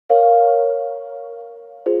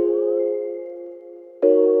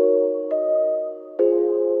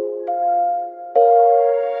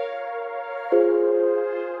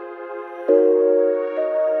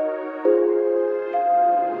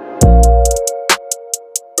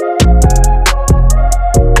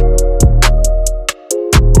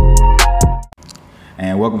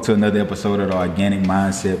welcome to another episode of the Organic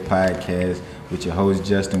Mindset Podcast with your host,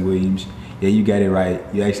 Justin Williams. Yeah, you got it right.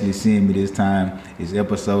 You actually seeing me this time. It's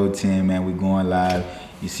episode 10, man. We're going live.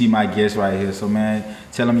 You see my guest right here. So, man,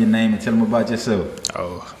 tell them your name and tell them about yourself.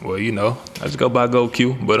 Oh, well, I just go by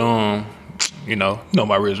GeauxQue, but, you know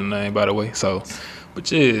my original name, by the way. So,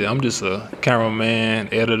 but yeah, I'm just a cameraman,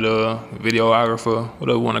 editor, videographer,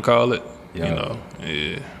 whatever you want to call it. Yeah.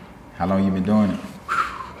 Yeah. How long you been doing it?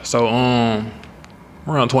 So,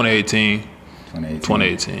 around 2018.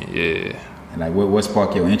 2018, yeah. And like, what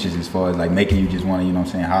sparked your interest as far as like making you just want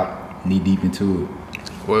to, hop knee deep into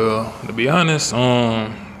it? Well, to be honest,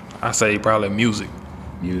 I say probably music.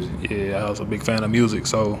 Music. Yeah, I was a big fan of music,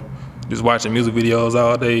 so just watching music videos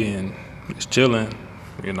all day and just chilling,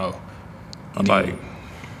 Like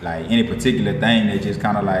any particular thing that just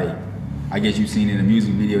kind of like, I guess you seen in a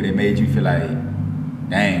music video that made you feel like,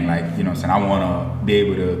 dang, like, I want to be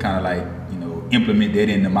able to kind of like, implement that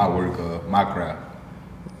into my work or my craft.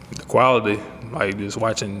 The quality, like just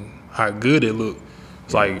watching how good it looked,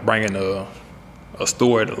 it's like bringing a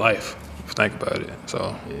story to life, if you think about it.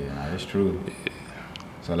 So yeah, that's true. Yeah.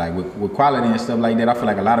 So like with quality and stuff like that, I feel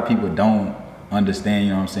like a lot of people don't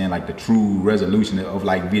understand, like the true resolution of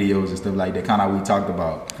like videos and stuff like that, kind of how we talked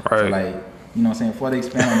about. Right. So like, before they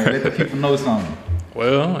expand on that, let the people know something.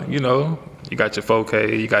 Well, you got your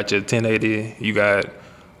 4K, you got your 1080, you got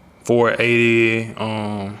 480.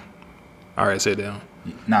 All right, sit down.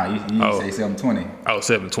 Nah, you say 720. Oh,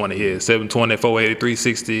 720, yeah. 720, 480,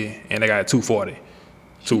 360, and they got 240.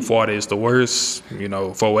 240 is the worst.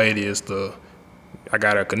 480 is I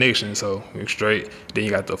got a connection, so we're straight. Then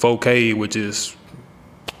you got the 4K, which is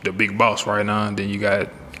the big boss right now. And then you got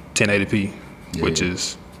 1080p, which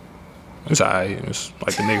is, it's all right. It's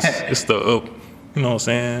like the next, it's the up,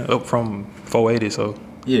 up from 480, so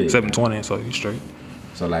yeah, 720, so you straight.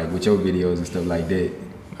 So like with your videos and stuff like that.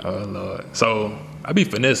 Oh, Lord. So I be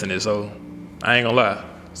finessing it, so I ain't gonna lie.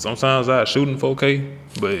 Sometimes I shoot in 4K,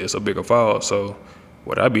 but it's a bigger file. So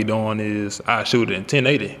what I be doing is I shoot it in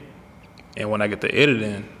 1080. And when I get the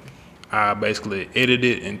editing, I basically edit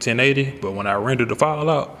it in 1080. But when I render the file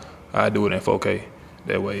out, I do it in 4K.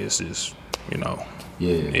 That way it's just,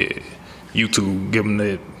 Yeah. YouTube give them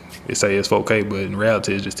that, they say it's 4K, but in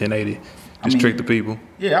reality it's just 1080. Trick the people.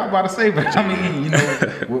 Yeah, I was about to say,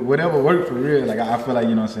 but whatever worked for real. Like I feel like,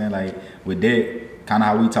 like with that, kind of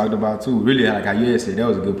how we talked about too. Really, like how you had said, that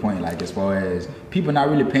was a good point. Like as far as people not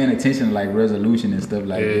really paying attention to like resolution and stuff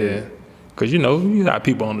like that. Yeah, cause you got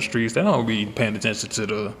people on the streets that don't be paying attention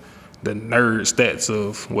to the nerd stats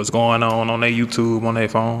of what's going on their YouTube, on their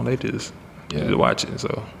phone. They just watch it.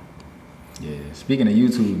 So yeah. Speaking of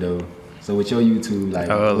YouTube though. So with your YouTube, like,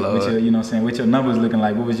 what's your numbers looking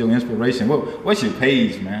like? What was your inspiration? What's your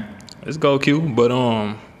page, man? It's GeauxQue, but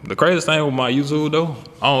the craziest thing with my YouTube though,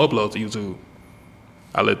 I don't upload to YouTube.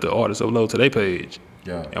 I let the artists upload to their page.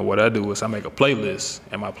 Yeah. And what I do is I make a playlist,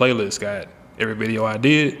 and my playlist got every video I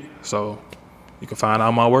did, so you can find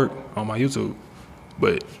all my work on my YouTube.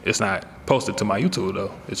 But it's not posted to my YouTube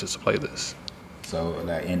though. It's just a playlist. So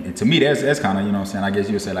like, and to me, that's kind of, I guess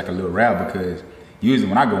you would say like a little rap, because usually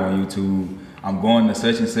when I go on YouTube, I'm going to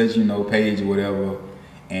such and such, page or whatever,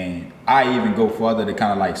 and I even go further to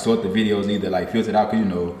kind of like sort the videos, either like filter it out,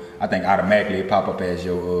 because I think automatically it pop up as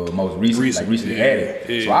your most recently added.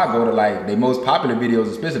 Yeah. So I go to like the most popular videos,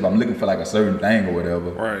 especially if I'm looking for like a certain thing or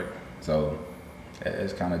whatever. Right. So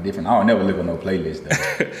it's kind of different. I don't never look on no playlist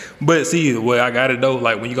though. But see, where I got it though,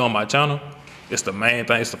 like when you go on my channel, it's the main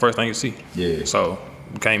thing. It's the first thing you see. Yeah. So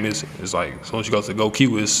you can't miss it. It's like as soon as you go to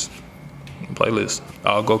GeauxQue, it's playlist,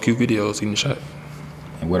 all GeauxQue videos in the shot.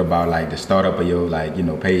 And what about like the startup of your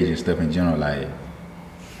page and stuff in general? Like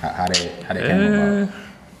how that came about?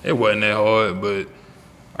 It wasn't that hard, but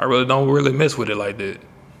I really don't mess with it like that.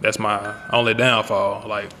 That's my only downfall.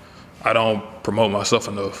 Like I don't promote myself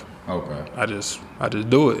enough. Okay. I just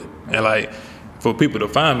do it. Okay. And like for people to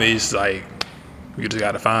find me, it's like you just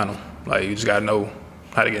gotta find them. Like you just gotta know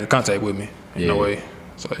how to get in contact with me in a way.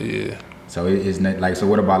 So yeah. So it's not like, so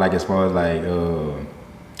what about like as far as like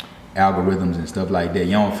algorithms and stuff like that?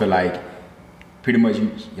 You don't feel like pretty much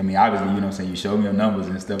obviously, you show me your numbers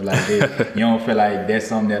and stuff like that. You don't feel like that's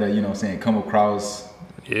something that'll, come across?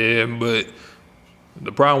 Yeah, but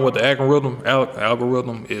the problem with the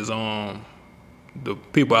algorithm is the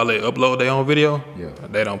people I let upload their own video,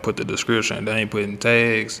 they don't put the description, they ain't putting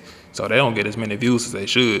tags, so they don't get as many views as they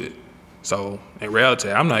should. So in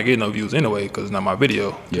reality, I'm not getting no views anyway because it's not my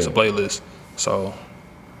video. It's a playlist. So,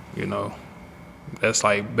 that's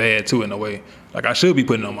like bad too in a way. Like I should be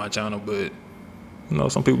putting it on my channel, but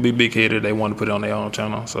some people be big headed. They want to put it on their own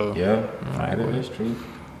channel. So that's true.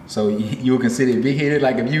 So you would consider it big headed,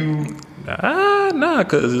 like if you? Nah,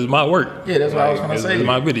 cause it's my work. Yeah, that's what I was gonna say. It's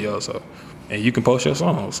my video, so, and you can post your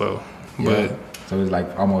song, so. Yeah. But so it's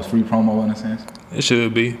like almost free promo in a sense. it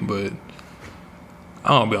should be, but I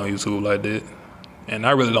don't be on YouTube like that, and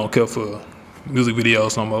I really don't care for music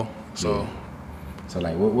videos no more. So. Yeah. So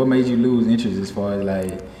like, what made you lose interest as far as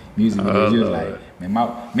like music videos? You was like, man,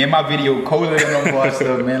 my video colder than them boy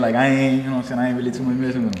stuff, man. Like I ain't, you know what I'm saying? I ain't really too much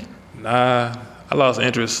messing with them. Nah, I lost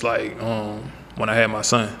interest like when I had my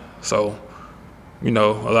son. So, you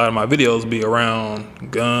know, a lot of my videos be around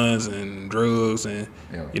guns and drugs, and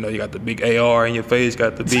you know, you got the big AR in your face,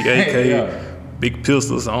 got the big AK, big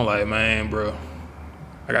pistols. So I'm like, man, bro,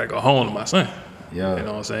 I gotta go home to my son. Yeah. You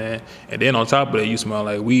know what I'm saying? And then on top of that, you smell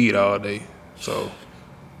like weed all day. So, you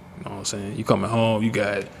know what I'm saying? You coming home, I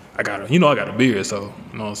got a beard, so,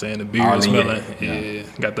 you know what I'm saying? The beard is smelling, yeah,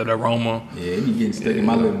 got that aroma. Yeah, it be getting stuck in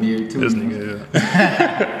my little beard too. This nigga,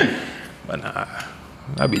 but nah,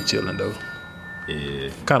 I be chilling though.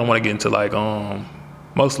 Yeah. Kind of want to get into like,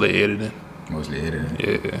 mostly editing. Mostly editing?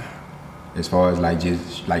 Yeah. As far as like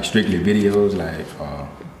just like strictly videos, like,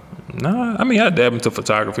 Nah, I mean, I dab into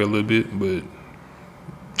photography a little bit, but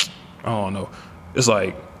I don't know. It's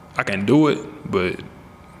like, I can do it, but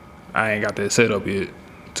I ain't got that setup yet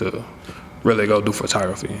to really go do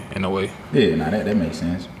photography in a way. Yeah, nah, that makes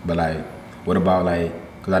sense. But like, what about like,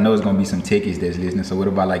 because I know it's going to be some techies that's listening, so what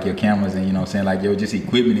about like your cameras and, you know what I'm saying, like your just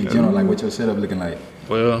equipment in general, like what your setup looking like?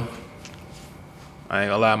 Well, I ain't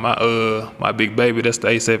gonna lie, my big baby, that's the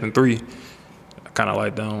A7 III. I kind of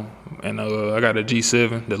like them. And I got a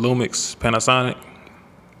G7, the Lumix Panasonic.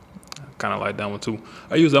 Kind of like that one too.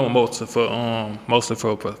 I use that one mostly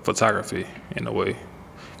for photography in a way,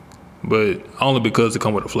 but only because it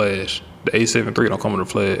come with a flash. The A7 III don't come with a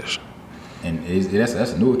flash. And that's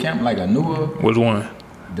a newer camera, like a newer. Which one?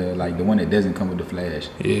 The one that doesn't come with the flash.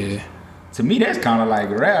 Yeah. To me, that's kind of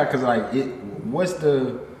like rare, cause like what's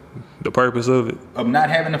the purpose of it? Of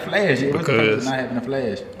not having a flash? Yeah, what's the purpose of not having a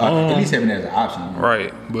flash? At least having it as an option. You know?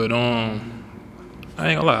 Right, but I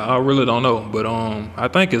ain't gonna lie, I really don't know, but I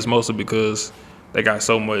think it's mostly because they got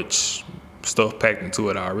so much stuff packed into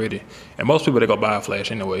it already, and most people they go buy a flash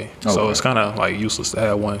anyway, so it's kind of like useless to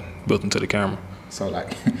have one built into the camera. So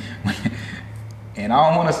like, and I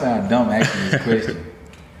don't want to sound dumb asking this question.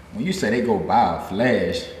 When you say they go buy a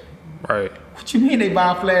flash, right? What you mean they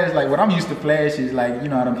buy a flash? Like what I'm used to flash is like, you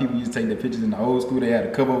know how them people used to take their pictures in the old school. They had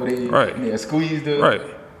a cover over there, right? And they had squeezed it, right?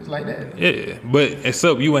 It's like that. Yeah, but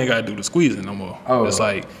except you ain't gotta do the squeezing no more. Oh. It's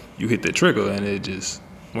like you hit the trigger and it just,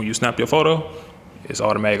 when you snap your photo, it's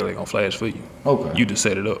automatically gonna flash for you. Okay. You just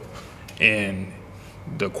set it up. And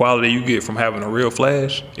the quality you get from having a real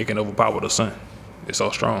flash, it can overpower the sun. It's so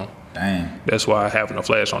strong. Dang. That's why having a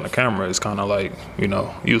flash on the camera is kind of like, you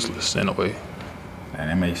know, useless in a way. Man,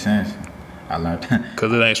 that makes sense. I learned.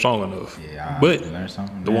 Because it ain't strong enough. Yeah, but learned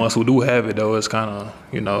something. The ones who do have it, though, it's kind of,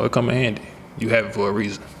 you know, it come in handy. You have it for a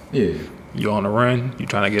reason. Yeah. You on the run, you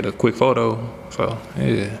trying to get a quick photo, so,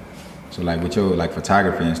 yeah. So, like, with your, like,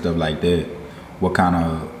 photography and stuff like that, what kind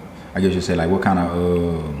of, I guess you say, like, what kind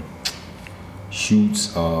of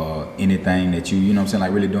shoots or anything that you know what I'm saying,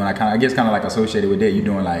 like, really doing, I guess kind of, like, associated with that, you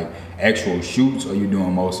doing, like, actual shoots, or you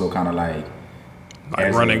doing more so kind of, like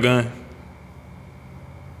running gun?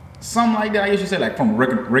 Something like that, I guess you say, like, from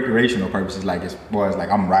recreational purposes, like, as far as,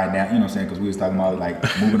 like, I'm riding out, you know what I'm saying, because we was talking about, like,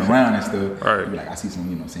 moving around and stuff. Right. Be like, I see some,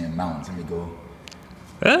 you know what I'm saying, mountains, let me go.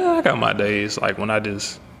 Yeah, I got my days, like, when I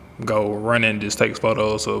just go running, just takes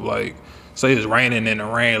photos of, like, say it's raining and the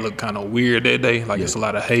rain look kind of weird that day, like, it's a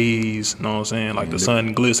lot of haze, you know what I'm saying, like, the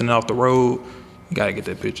sun glistening off the road, you gotta get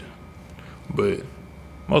that picture. But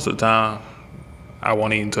most of the time, I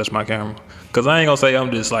won't even touch my camera, because I ain't gonna say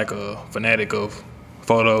I'm just, like, a fanatic of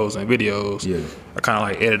photos and videos. Yeah. I kind of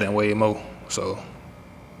like editing way more, so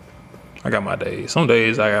I got my days. Some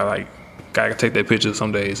days I gotta take that picture.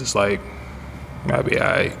 Some days it's like, gotta be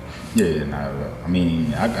alright. Yeah, nah, I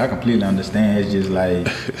mean, I completely understand. It's just like,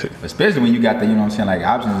 especially when you got the, you know what I'm saying, like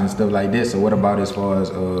options and stuff like this. So what about as far as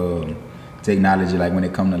technology, like when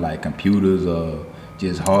it comes to like computers or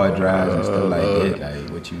just hard drives and stuff like that? Like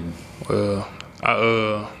what you? Well,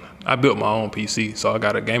 I built my own PC, so I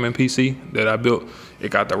got a gaming PC that I built. It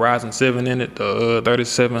got the Ryzen 7 in it, the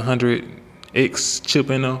 3700X chip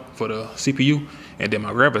in there for the CPU, and then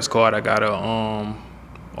my graphics card, I got a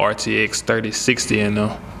RTX 3060 in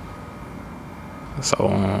there. So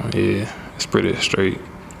yeah, it's pretty straight.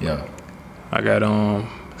 Yeah. I got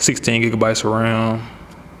 16 gigabytes of RAM,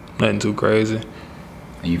 nothing too crazy.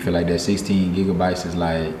 And you feel like that 16 gigabytes is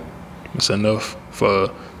like? It's enough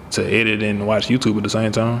to edit and watch YouTube at the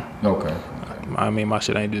same time. Okay. I mean, my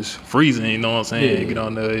shit ain't just freezing, you know what I'm saying? Yeah. You get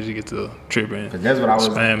on there, you get to tripping. Cause that's what I was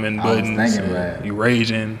spamming I was buttons, thinking, and right? you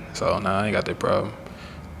raging. So, nah, I ain't got that problem.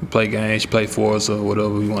 You play games, you play Forza or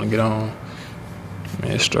whatever you want to get on.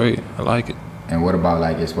 Man, it's straight. I like it. And what about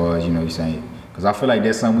like as far as you saying? Because I feel like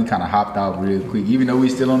that's something we kind of hopped out real quick, even though we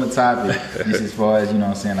still on the topic. Just as far as what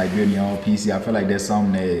I'm saying, like building your own PC, I feel like that's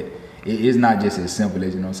something that it's not just as simple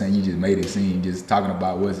as what I'm saying. You just made it seem just talking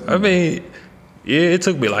about what's. I mean, yeah, it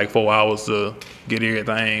took me like 4 hours to get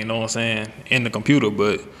everything. You know what I'm saying, in the computer,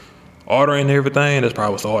 but ordering everything, that's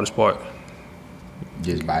probably what's the hardest part.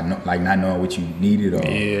 Just by like not knowing what you needed or.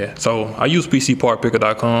 Yeah, so I use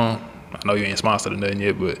PCPartPicker.com. I know you ain't sponsored or nothing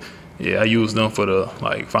yet, but yeah, I use them for the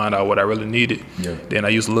like find out what I really needed. Yeah. Then I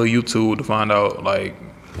use a little YouTube to find out like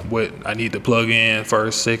what I need to plug in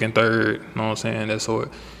first, second, third. You know what I'm saying? That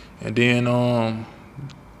sort. And then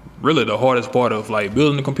really the hardest part of like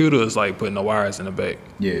building the computer is like putting the wires in the back.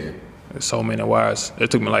 Yeah. There's so many wires.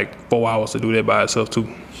 It took me like 4 hours to do that by itself too.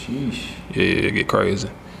 Sheesh. Yeah, it get crazy.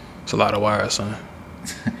 It's a lot of wires, son.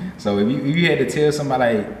 So if you had to tell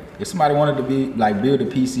somebody, like, if somebody wanted to be like build a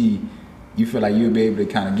PC, you feel like you'll be able to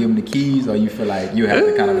kind of give them the keys, or you feel like you have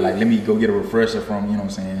to kind of be like, let me go get a refresher from, you know what I'm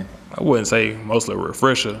saying? I wouldn't say mostly a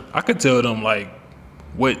refresher. I could tell them like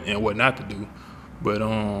what and what not to do, but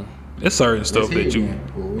it's certain stuff that you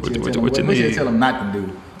what you need. Tell them not to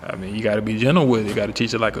do? I mean, you got to be gentle with it. You got to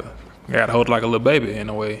teach it you got to hold it like a little baby in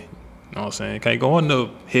a way. You know what I'm saying? You can't go on the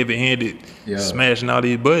heavy-handed smashing all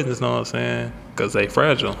these buttons. You know what I'm saying? Because they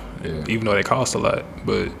fragile, even though they cost a lot.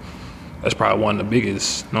 But that's probably one of the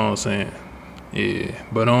biggest. You know what I'm saying? Yeah.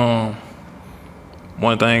 But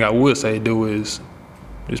one thing I would say do is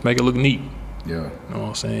just make it look neat. Yeah. You know what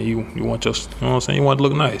I'm saying? You want your, you know what I'm saying? You want it to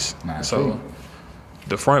look nice. So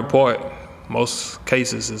the front part, most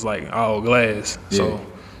cases is like all glass. Yeah. So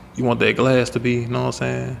you want that glass to be, you know what I'm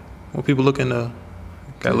saying? When people look in the,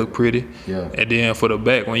 gotta look pretty. Yeah. And then for the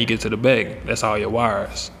back, when you get to the back, that's all your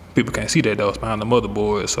wires. People can't see that though, it's behind the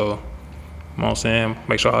motherboard. So, you know what I'm saying?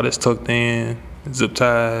 Make sure all that's tucked in, zip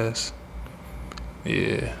ties.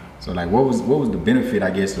 Yeah. So like what was the benefit,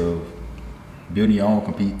 I guess, of building your own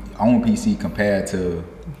PC compared to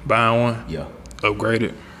buying one? Yeah. Upgrade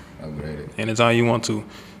it. Anytime you want to.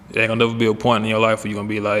 It ain't gonna never be a point in your life where you're gonna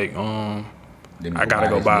be like, I gotta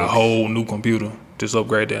go buy a whole new computer. Just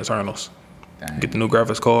upgrade the internals. Dang. Get the new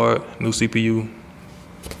graphics card, new CPU.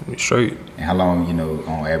 Straight. And how long,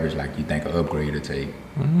 on average, like you think an upgrade will take?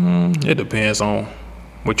 It depends on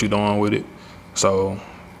what you're doing with it. So,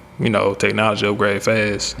 technology upgrade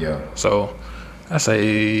fast. Yeah. So, I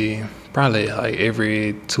say probably like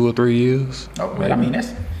every 2 or 3 years. Oh, but I mean,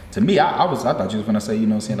 that's, to me, I thought you was gonna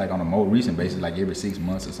say, like on a more recent basis, like every 6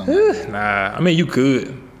 months or something. Like that. Nah, I mean you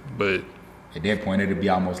could, but at that point it'd be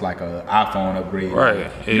almost like an iPhone upgrade.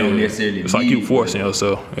 Right. You don't necessarily. It's like you forcing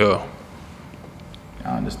yourself. Yeah.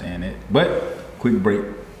 I understand it, but quick break,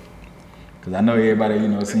 cause I know everybody,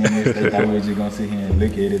 seeing this, they thought we were just gonna sit here and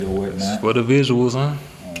look at it or whatnot. For the visuals, huh?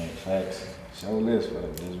 All right, facts. Show this for the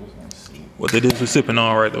visuals. Let's see. What it is we're sipping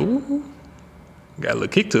on right there. Ooh. Got a little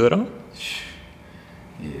kick to it, huh?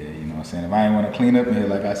 Yeah, you know what I'm saying? If I ain't want to clean up in here,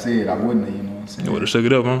 like I said, I wouldn't, you know what I'm saying? You would have shook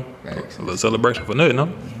it up, huh? Facts. A little celebration for nothing, huh?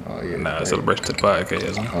 Oh, yeah. Nah, celebration to the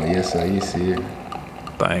podcast, huh? Oh, yes, sir. You see it.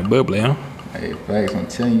 Thing bubbly, huh? Hey, facts. I'm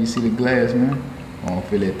telling you see the glass, man? I want to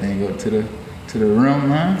fill that thing up to the rim,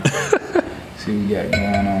 man. See what we got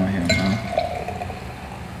going on here, man.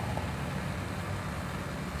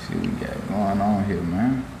 See what we got going on here,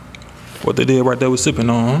 man. What they did right there was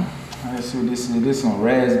sipping on, huh? All right, so this is this one,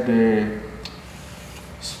 raspberry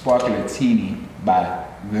sparkletini by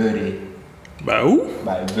Verdi. By who?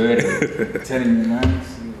 By Verdi. I'm telling you, man. Let's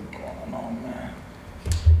see what's going on, man.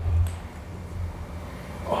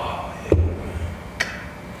 Oh,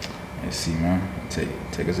 yeah. Let's see, man.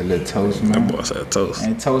 Take us a little toast, man. That boy said toast.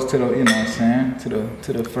 And toast to the, you know what I'm saying,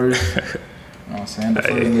 to the first, you know what I'm saying, the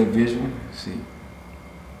first little visual. Let's see.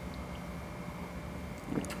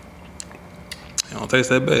 It don't taste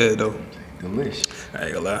that bad though. Delicious. I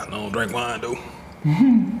ain't gonna lie, I don't drink wine though. A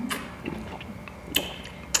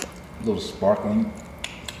little sparkling.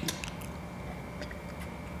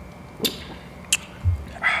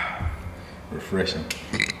 Refreshing.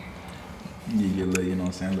 You get a little, you know what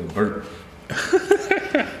I'm saying, a little burp.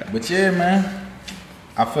 But yeah, man,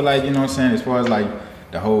 I feel like, you know what I'm saying, as far as like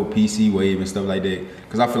the whole PC wave and stuff like that,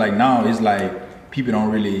 because I feel like now it's like people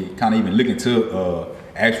don't really kind of even look into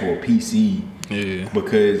actual PC. Yeah.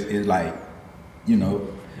 Because it's like, I can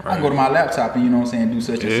go to my laptop and, you know what I'm saying, do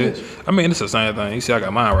such and such. I mean, it's the same thing. You see, I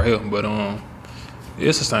got mine right here, but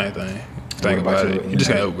it's the same thing. Think about it. You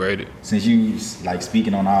just can't upgrade it. Since you like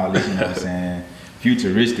speaking on all this, you know what I'm saying,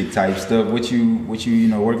 futuristic type stuff. What you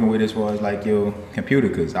working with as far as like your computer?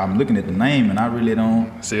 Cause I'm looking at the name and I really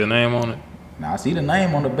don't see a name on it. Now I see the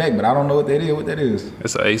name on the back, but I don't know what that is. What that is?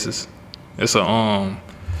 It's an Asus. It's a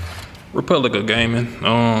Republic of Gaming.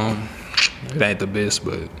 It ain't the best,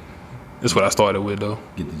 but it's what I started with though.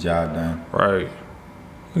 Get the job done. Right.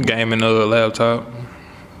 Gaming laptop.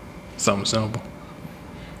 Something simple.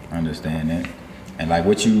 I understand that. And like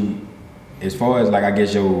what you, as far as like I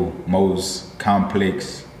guess your most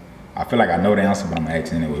complex, I feel like I know the answer, but I'm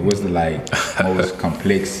asking anyway. What's the like most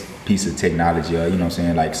complex piece of technology, or you know what I'm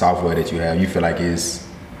saying, like software that you have, you feel like is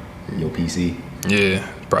your PC? Yeah,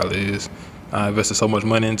 probably is. I invested so much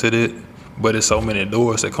money into it, but it's so many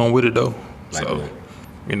doors that come with it though. Like so, what?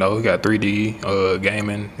 you know, we got 3D,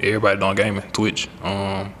 gaming, everybody doing gaming, Twitch,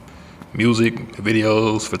 music,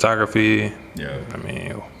 videos, photography. Yeah. I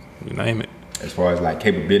mean, you name it. As far as like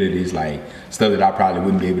capabilities, like stuff that I probably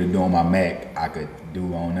wouldn't be able to do on my Mac, I could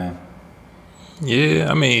do on them. Yeah,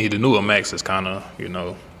 I mean, the newer Macs is kind of, you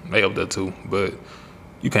know, they up there too, but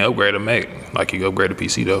you can't upgrade a Mac like you can upgrade a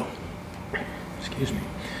PC though. Excuse me.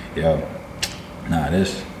 Yeah. Nah,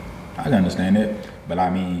 I can understand it. But I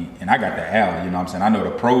mean, and I got the L, you know what I'm saying? I know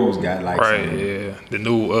the pros got like right, some, yeah. The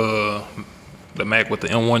new the Mac with the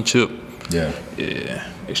M1 chip. Yeah. Yeah,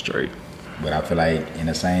 it's straight. But I feel like in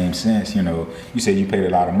the same sense, you know, you said you paid a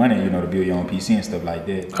lot of money, you know, to build your own PC and stuff like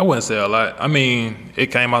that. I wouldn't say a lot. I mean, it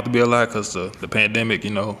came out to be a lot because the pandemic, you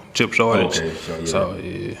know, chip shortage. Okay, sure, yeah. So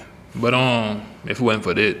yeah. But if it wasn't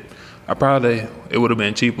for that, it would have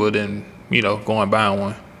been cheaper than, you know, going buying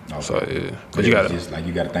one. Okay. So yeah, because you gotta just like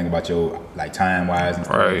you gotta think about your like time wise and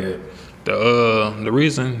stuff right. like that. The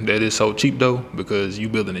reason that it's so cheap though, because you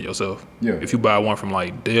building it yourself. Yeah. If you buy one from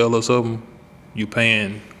like Dell or something, you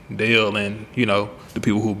paying Dell and, you know, the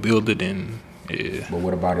people who build it, and yeah. But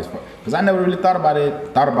what about it? Because I never really thought about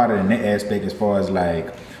it in that aspect as far as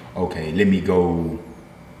like, okay, let me go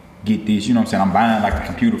get this, you know what I'm saying? I'm buying like a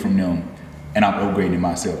computer from them and I'm upgrading it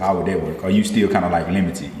myself. How would that work? Are you still kind of like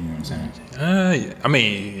limited, you know what I'm saying? I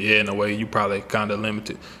mean, yeah, in a way, you probably kind of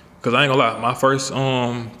limited. Cause I ain't gonna lie, my first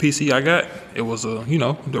PC I got, it was you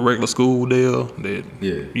know, the regular school Dell that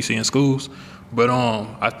you see in schools. But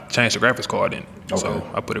I changed the graphics card in it. Okay.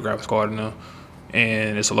 So I put a graphics card in there,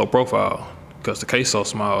 and it's a low profile because the case so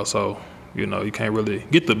small. So, you know, you can't really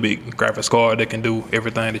get the big graphics card that can do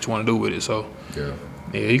everything that you want to do with it. So yeah,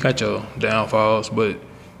 you got your downfalls, but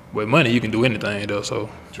with money you can do anything though. So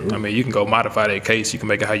true. I mean, you can go modify that case. You can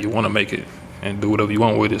make it how you want to make it and do whatever you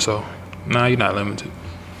want with it. So nah, you're not limited.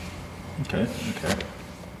 Okay.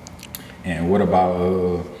 And what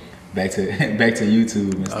about back to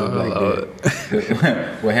YouTube and stuff like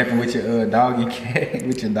that? What happened with your dog and cat?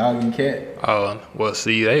 With your dog and cat? Well,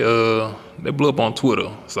 see, they blew up on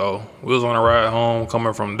Twitter. So we was on a ride home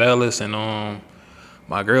coming from Dallas, and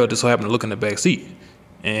my girl just so happened to look in the back seat,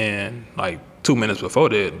 and like 2 minutes before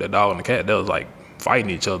that, the dog and the cat, they was like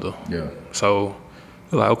fighting each other. Yeah. So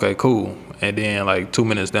we're like, okay, cool. And then like 2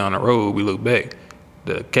 minutes down the road, we look back.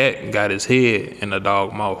 The cat got his head in the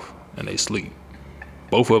dog's mouth, and they sleep.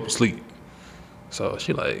 Both of them sleep. So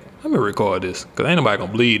she like, let me record this, cause ain't nobody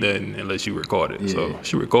gonna believe nothing unless you record it. Yeah. So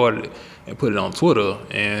she recorded it and put it on Twitter,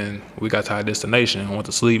 and we got to our destination, went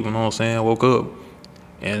to sleep, you know what I'm saying, woke up,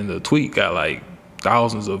 and the tweet got like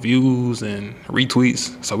thousands of views and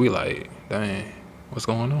retweets. So we like, dang, what's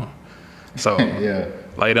going on? So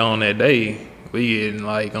later on that day, we getting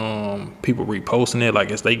like people reposting it like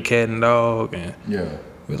it's they cat and dog, and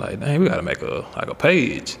we like, dang, we gotta make a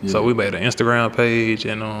page. So we made an Instagram page,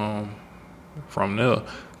 and from there,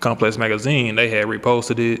 Complex Magazine, they had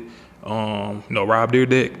reposted it. You know, Rob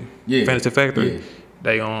Deerdeck, Fantasy Factory.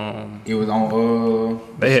 They it was on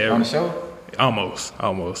they had on the show. Almost.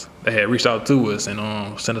 They had reached out to us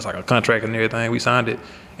and sent us like a contract and everything. We signed it,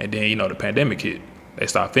 and then you know the pandemic hit. They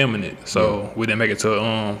stopped filming it, so we didn't make it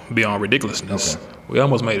to be on Ridiculousness. Okay. We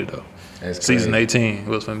almost made it though. That's Season 18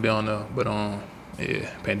 we was gonna be on there, but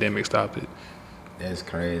pandemic stopped it. That's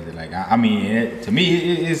crazy. Like I mean, to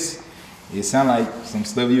me, it sound like some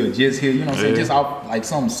stuff you would just hear. You know what I'm saying? Just off like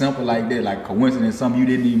something simple like that, like coincidence, something you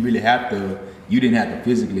didn't even really have to. You didn't have to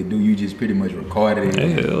physically do. You just pretty much recorded it.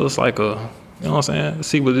 Yeah, it was like you know what I'm saying?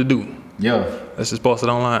 See what it do. Yeah. Let's just post it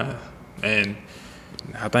online, and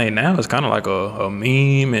I think now it's kind of like a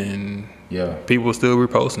meme, and people still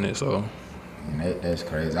reposting it. So that's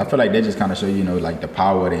crazy. I feel like that just kind of show you know like the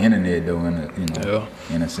power of the internet though,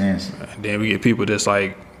 in a sense. Then we get people that's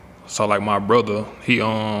like, so like my brother, he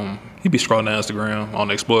be scrolling down Instagram on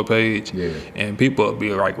the Explore page, and people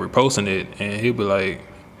be like reposting it, and he'll be like,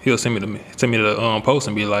 he'll send me the post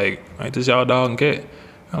and be like, ain't this y'all dog and cat?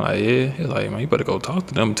 I'm like, yeah. He's like, man, you better go talk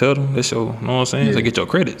to them, tell them that's your, you know what I'm saying? Yeah. So get your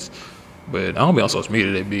credits. But I don't be on social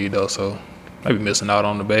media that big though, so I be missing out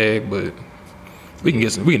on the bag. But we can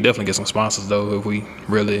definitely get some sponsors though if we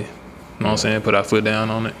really, you know what I'm saying, put our foot down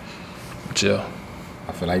on it. But yeah.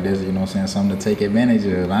 I feel like there's, you know what I'm saying, something to take advantage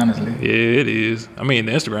of, honestly. Yeah, it is. I mean,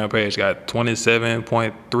 the Instagram page got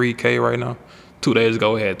 27.3K right now. 2 days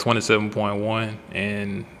ago, it had 27.1,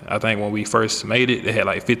 and I think when we first made it, it had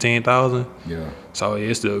like 15,000. Yeah. So yeah,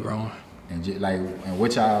 it's still growing. And and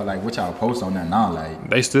what y'all post on that now? Like,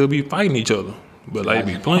 They still be fighting each other, but they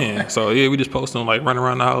be playing. So yeah, we just post them like running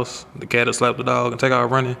around the house. The cat will slap the dog and take out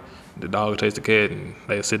running. The dog will chase the cat and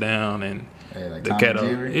they sit down and like the Tom cat. and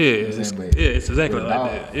Jerry? It's exactly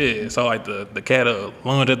like that. Yeah. So like the cat will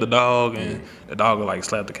lunge at the dog and the dog will like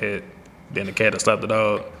slap the cat. Then the cat will slap the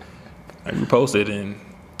dog. Like we posted in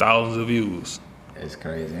thousands of views. It's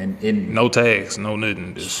crazy. And no tags, no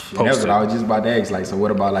nothing. Just post that's it. what I was just about to ask. Like, so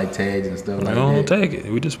what about like tags and stuff like We that? don't tag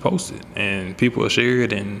it. We just post it, and people will share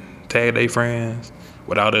it and tag their friends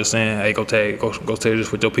without us saying, "Hey, go share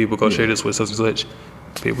this with your people. Go share this with such and such."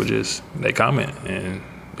 People just they comment and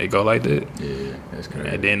they go like that. Yeah, that's crazy.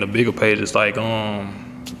 And then the bigger page is like let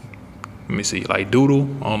me see, like Doodle.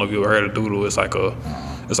 I don't know if you ever heard of Doodle. It's like a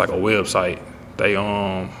website. They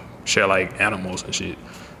share like animals and shit.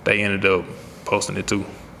 They ended up posting it too.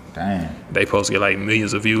 Damn. They post get like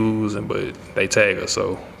millions of views, but they tag us,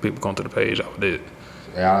 so people come to the page off of that.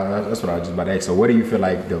 Yeah, that's what I was just about to ask. So what do you feel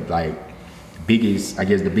like the biggest, I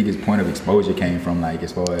guess the biggest point of exposure came from, like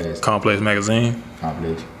as far as Complex magazine.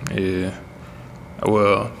 Complex? Yeah.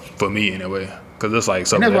 Well, for me anyway, because it's like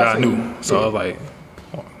something that I knew. So I was like,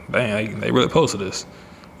 oh, dang, they really posted this.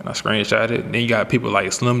 And I screenshot it. Then you got people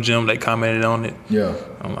like Slim Jim, they commented on it. Yeah.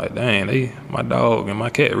 I'm like, dang, my dog and my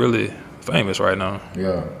cat really famous right now.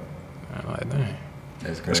 Yeah. I'm like, dang.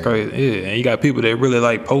 That's crazy. That's crazy. Yeah, and you got people that really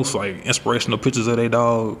like post like inspirational pictures of their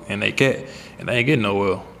dog and their cat, and they ain't getting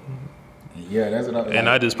nowhere. Yeah, that's what And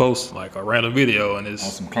I just post like a random video and it's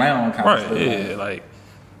on some clown kind of stuff. Yeah, like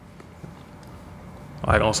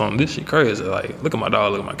on some this shit crazy. Like, look at my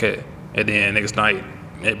dog, look at my cat, and then next night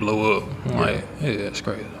it blew up. I'm like, yeah, it's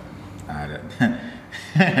crazy.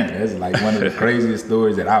 That's like one of the craziest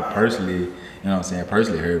stories that I personally, you know what I'm saying,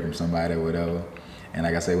 heard from somebody or whatever. And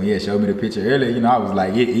like I said, when you showed me the picture earlier, you know, I was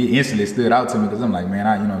like, it instantly stood out to me because I'm like,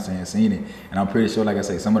 man, you know what I'm saying, seen it. And I'm pretty sure, like I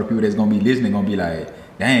say, some of the people that's going to be listening going to be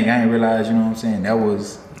like, dang, I ain't realize, you know what I'm saying, that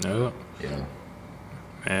was. Yeah. Yeah.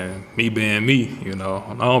 And me being me, you know,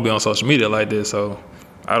 I don't be on social media like this, so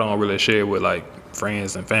I don't really share with like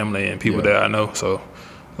friends and family and people that I know. So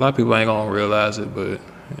a lot of people ain't going to realize it, but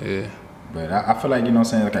yeah. But I feel like, you know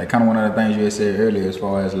what I'm saying, like kind of one of the things you had said earlier as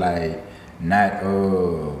far as like not,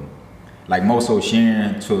 like more so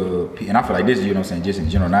sharing to, and I feel like this is, you know what I'm saying, just in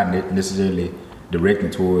general, not necessarily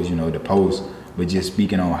directing towards, you know, the post, but just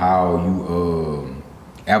speaking on how you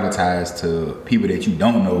advertise to people that you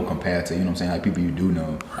don't know compared to, you know what I'm saying, like people you do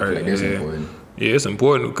know. I feel like that's important. Yeah, it's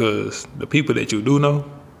important because the people that you do know,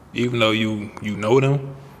 even though you know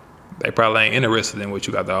them, they probably ain't interested in what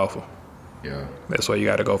you got to offer. Yeah. That's why you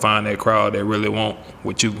got to go find that crowd that really want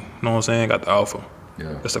what you know what I'm saying, got to offer.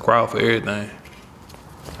 Yeah. It's a crowd for everything.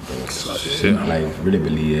 Like really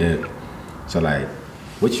believe it. So like,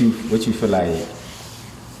 what you feel like?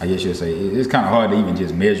 I guess you'll say it's kind of hard to even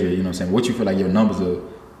just measure it. You know what I'm saying? What you feel like your numbers are?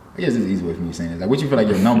 I guess it's an easy way for me saying it. Like, what you feel like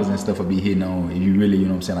your numbers and stuff will be hitting on if you really, you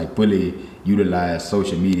know what I'm saying, like fully utilize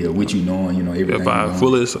social media, what you knowing, you know, everything. If I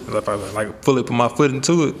fully put my foot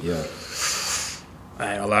into it, yeah.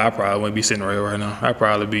 I ain't gonna lie, I probably wouldn't be sitting right now. I'd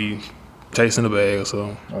probably be chasing the bag or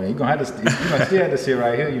something. Oh, you're gonna still have to sit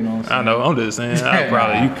right here, you know what I'm saying? I know, I'm just saying,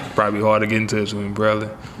 you probably hard to get in touch with me,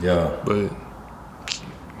 brother. Yeah. But,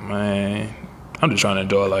 man, I'm just trying to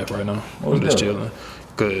enjoy life right now. I'm just chilling.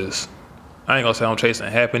 Because I ain't gonna say I'm chasing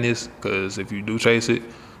happiness, because if you do chase it,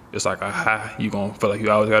 it's like a high. You gonna feel like you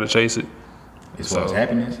always gotta chase it. As far as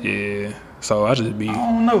happiness? Yeah. So I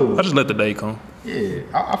don't know. I just let the day come. Yeah.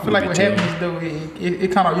 I feel like with happiness, though,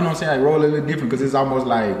 it kind of, you know what I'm saying, like roll a little different, because it's almost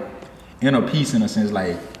like inner peace in a sense.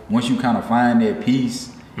 Like once you kind of find that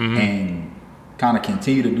peace and kind of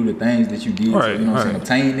continue to do the things that you did, you know what I'm saying,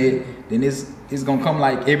 obtain it, then it's gonna come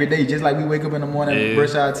like every day, just like we wake up in the morning and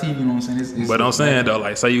brush our teeth, you know what I'm saying? But I'm saying though,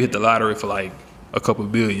 like say you hit the lottery for like a couple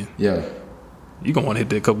billion. Yeah. You gonna want to hit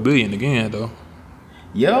that couple billion again though.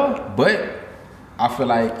 Yeah, but I feel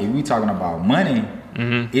like if we talking about money,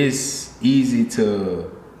 it's easy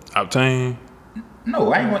to obtain.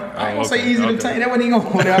 No, I ain't gonna say easy to obtain. That wasn't even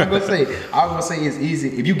what I was gonna say. I was gonna say it's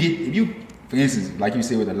easy if you for instance, like you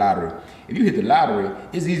said with the lottery, if you hit the lottery,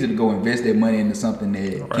 it's easy to go invest that money into something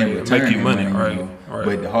that can return make you money, you know?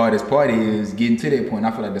 But the hardest part is getting to that point.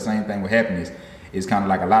 I feel like the same thing with happiness. It's kind of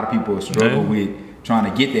like a lot of people struggle with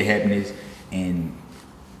trying to get their happiness, and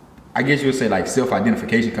I guess you'll say like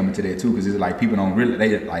self-identification coming to that too, because it's like people don't really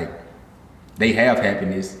they have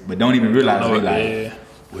happiness, but don't even realize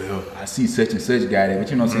well, I see such and such guy there, but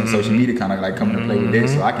you know what I'm saying, social media kind of like coming to play with that,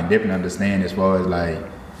 so I can definitely understand as far as like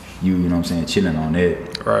you know what I'm saying, chilling on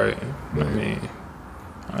that. Right. But, I mean,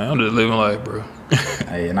 I'm just living life, bro.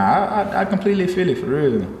 Hey, and I completely feel it for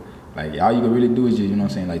real. Like all you can really do is just, you know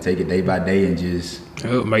what I'm saying, like take it day by day and just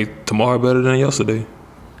make tomorrow better than yesterday.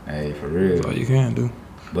 Hey, for real. That's all you can do.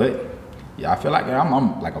 But yeah, I feel like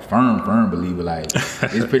I'm like a firm believer. Like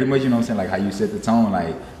it's pretty much, you know what I'm saying, like how you set the tone.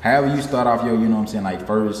 Like however you start off your, you know what I'm saying, like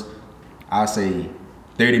first, I say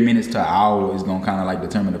 30 minutes to an hour is gonna kind of like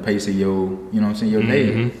determine the pace of your, you know what I'm saying, your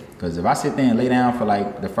day. Because if I sit there and lay down for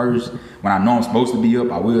like the first, when I know I'm supposed to be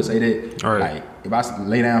up, I will say that. Like if I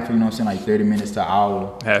lay down for, you know what I'm saying, like 30 minutes to an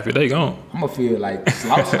hour, half your day gone. I'm gonna feel like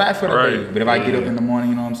slouched out for the day. But if I get up in the morning,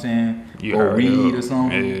 you know what I'm saying, or read or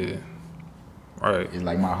something. Right. It's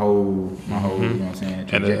like my whole, you know what I'm saying,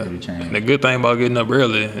 trajectory change. And the good thing about getting up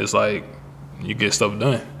early is like you get stuff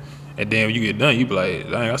done. And then when you get done, you be like,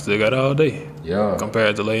 dang, I still got all day. Yeah.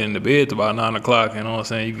 Compared to laying in the bed to about 9 o'clock, you know what I'm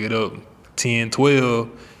saying? You get up 10, 12,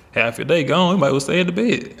 half your day gone, you might well stay in the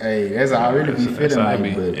bed. Hey, that's how I really be feeling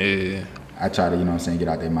like, but yeah. I try to, you know what I'm saying, get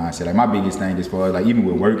out that mindset. Like my biggest thing as far as like even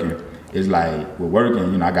with working, is like with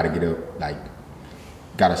working, you know, I gotta get up, like,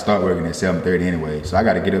 gotta start working at 7:30 anyway. So I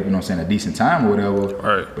gotta get up, you know what I'm saying, a decent time or whatever.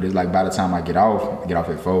 Right. But it's like by the time I get off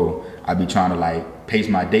at 4, I be trying to like pace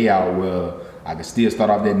my day out where I can still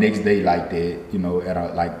start off that next day like that, you know, at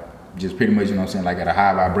a like just pretty much, you know what I'm saying, like at a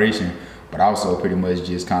high vibration, but also pretty much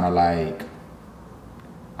just kind of like,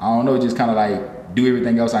 I don't know, just kind of like do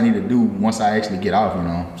everything else I need to do once I actually get off, you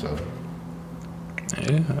know, so.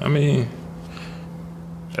 Yeah, I mean,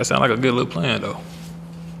 that sounds like a good little plan though.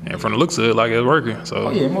 And from the looks of it, like it's working, so.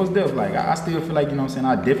 Oh yeah, most definitely. Like I still feel like, you know what I'm saying,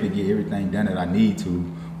 I definitely get everything done that I need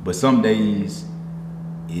to, but some days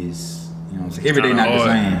is, you know what I'm saying, every day not the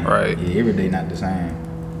same. Right. Yeah, every day not the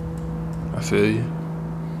same. I feel you.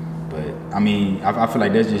 But I mean, I feel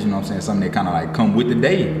like that's just, you know what I'm saying, something that kind of like come with the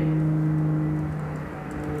day.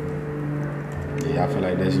 Yeah, I feel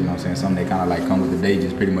like that's, you know what I'm saying, something that kind of like come with the day,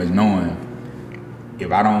 just pretty much knowing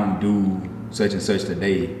if I don't do such and such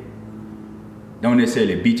today, don't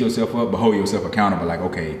necessarily beat yourself up, but hold yourself accountable. Like,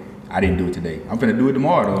 okay, I didn't do it today. I'm finna do it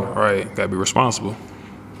tomorrow though. Right, gotta be responsible.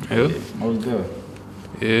 Yeah. Most good.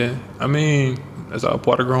 Yeah, I mean, that's all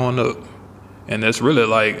part of growing up. And that's really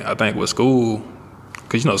like, I think with school,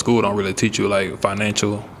 because you know school don't really teach you like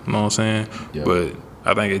financial, you know what I'm saying? Yeah. But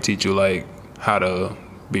I think it teach you like how to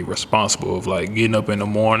be responsible of like getting up in the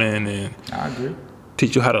morning, and I agree.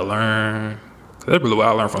 Teach you how to learn. That's really what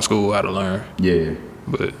I learned from school, how to learn. Yeah.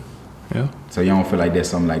 But, yeah. So you don't feel like there's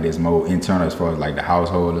something like this more internal as far as like the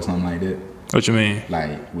household or something like that? What you mean?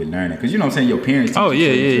 Like with learning, because you know what I'm saying, your parents. Oh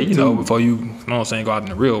yeah, you know, before you know what I'm saying, go out in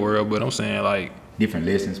the real world. But I'm saying like different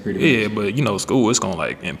lessons, pretty much. Yeah, but you know, school it's gonna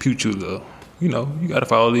like impute you the, you know, you gotta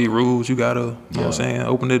follow these rules. You gotta, you know what I'm saying,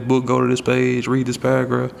 open that book, go to this page, read this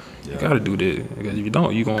paragraph. You gotta do that, because if you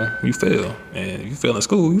don't, you fail. And if you fail in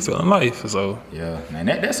school, you fail in life. So yeah, man,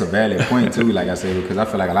 that's a valid point too. Like I said, because I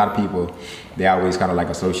feel like a lot of people, they always kind of like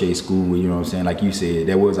associate school with, you know what I'm saying, like you said,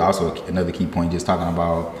 there was also another key point just talking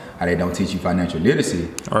about how they don't teach you financial literacy.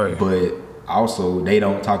 Right. But also they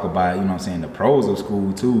don't talk about, you know what I'm saying, the pros of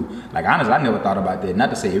school too. Like honestly, I never thought about that.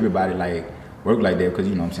 Not to say everybody like work like that, because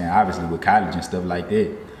you know what I'm saying, obviously with college and stuff like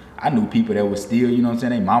that, I knew people that was still, you know what I'm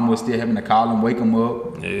saying, their mama was still having to call them, wake them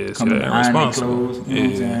up, come to iron their clothes, you know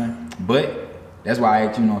what I'm saying. But that's why I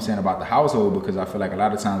asked, you know what I'm saying, about the household, because I feel like a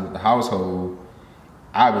lot of times with the household,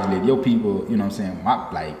 obviously if your people, you know what I'm saying,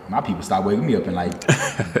 my people start waking me up in like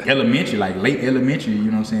elementary, like late elementary,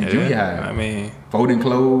 you know what I'm saying, junior high. I mean, folding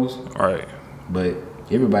clothes. Right. But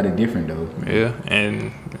everybody different though. Yeah,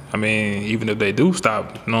 and I mean, even if they do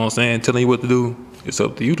stop, you know what I'm saying, telling you what to do, it's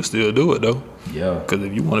up to you to still do it though. Yeah. Because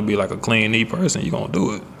if you want to be like a clean, neat person, you're going to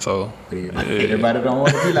do it. So. Everybody don't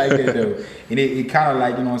want to be like that though. And it kind of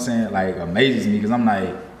like, you know what I'm saying, like amazes me, because I'm like,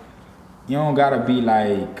 you don't got to be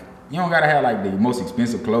like, you don't got to have like the most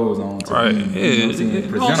expensive clothes on to right. be, you know what I'm saying,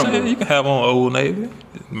 presentable. You can have on Old Navy,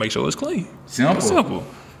 make sure it's clean. Simple. It's simple.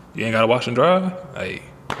 You ain't got to wash and dry. Hey,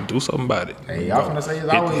 do something about it. Hey, y'all finna say it's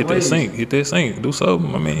always hit that sink, do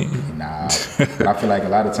something. I mean, nah. But I feel like a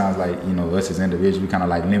lot of times, like, you know, us as individuals, we kind of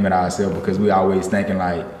like limit ourselves, because we always thinking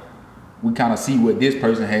like we kind of see what this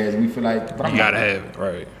person has. We feel like, but you gotta have it,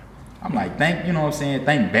 right? I'm like, you know what I'm saying,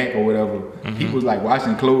 think back or whatever. People's like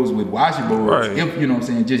washing clothes with washing boards. Right. If, you know what I'm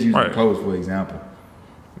saying, just using Right. clothes, for example.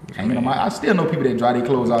 Hanging on I still know people that dry their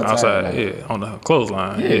clothes outside. Like, yeah, on the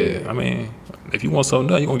clothesline. Yeah. Yeah. I mean, if you want something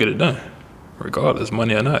done, you're going to get it done, regardless,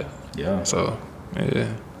 money or not. yeah. So,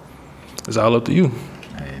 yeah, it's all up to you.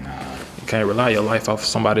 Hey, nah. You can't rely your life off of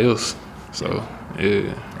somebody else. So,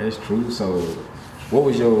 yeah. That's true. So, what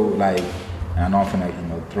was your, like, and I know I'm finna, you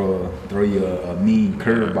know, throw you a mean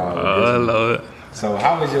curveball. I love it. So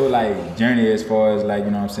how was your like journey as far as like,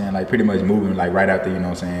 you know what I'm saying, like pretty much moving like right after, you know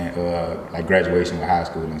what I'm saying, like graduation with high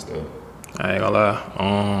school and stuff? I ain't gonna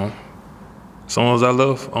lie. As soon as I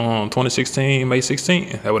left, 2016, May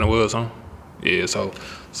 16th, that when it was, huh? Yeah, so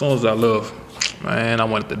as soon as I left, man, I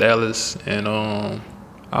went to Dallas and I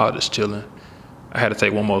was just chilling. I had to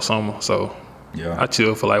take one more summer, so Yeah. I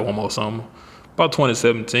chilled for like one more summer. About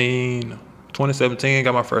 2017,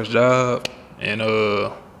 got my first job, and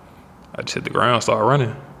I just hit the ground, started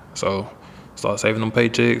running. So started saving them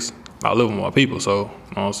paychecks. I live with my people, so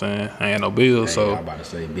you know what I'm saying? I ain't no bills, Hey, so I was about to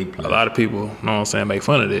say big plus. a lot of people, you know what I'm saying, make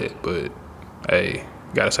fun of that, but hey,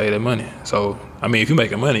 you gotta save that money. So I mean, if you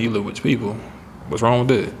making money, you live with your people. What's wrong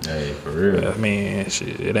with that? Hey, for real. I mean,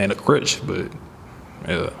 shit, it ain't a crutch, but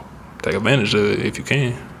yeah, take advantage of it if you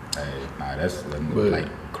can. Hey, nah, that's like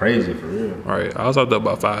crazy for real. Right, I was out there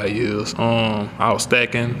about 5 years. I was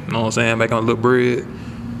stacking, you know what I'm saying, making a little bread.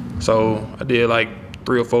 So I did like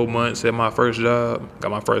 3 or 4 months at my first job,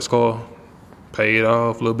 got my first car, paid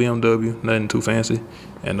off, little BMW, nothing too fancy.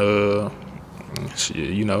 And shit,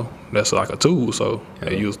 you know, that's like a tool. So I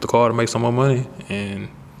used the car to make some more money and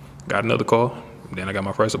got another car. Then I got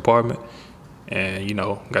my first apartment. And, you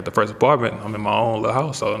know, got the first apartment. I'm in my own little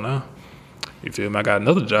house, so now, you feel me? I got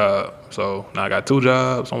another job. So now I got 2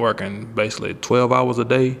 jobs. I'm working basically 12 hours a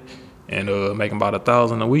day and making about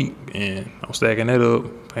 $1,000 a week. And I'm stacking that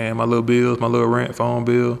up, paying my little bills, my little rent, phone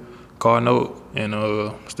bill, car note, and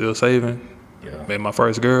still saving. Yeah. Met my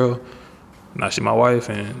first girl. Now she my wife,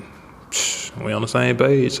 and we on the same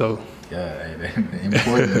page, so. Yeah,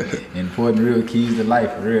 hey, important real keys to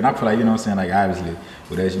life, for real. And I feel like, you know what I'm saying, like obviously,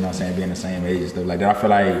 with us, you know what I'm saying, being the same age and stuff like that, I feel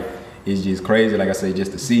like it's just crazy, like I say,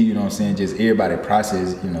 just to see, you know what I'm saying, just everybody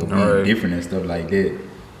process, you know, being different and stuff like that.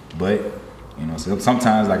 But, you know, so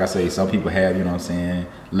sometimes, like I say, some people have, you know what I'm saying,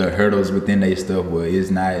 little hurdles within their stuff where it's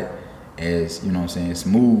not as, you know what I'm saying,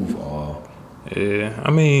 smooth or. Yeah,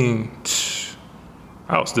 I mean,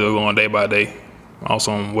 I was still going day by day.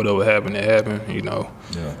 Also, whatever happened, it happened, you know.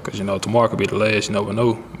 Yeah. Because, you know, tomorrow could be the last, you never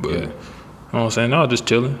know. But, you know what I'm saying, no, just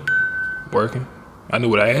chilling, working. I knew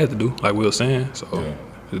what I had to do, like we were saying, so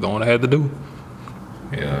just doing what I had to do.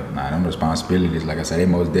 Yeah, nah, them responsibilities, like I said, they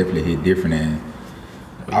most definitely hit different. And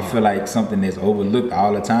I feel like something that's overlooked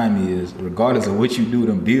all the time is, regardless of what you do,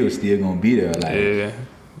 them bills still gonna be there. Like, yeah,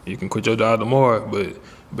 you can quit your job tomorrow, but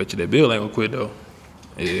I bet you that bill ain't gonna quit, though.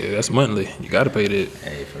 Yeah, that's monthly. You gotta pay that.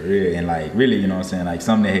 Hey, for real. And like, really, you know what I'm saying, like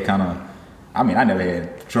something that had kind of, I mean, I never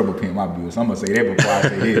had trouble paying my bills, so I'm gonna say that before I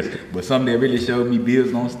say this. But something that really showed me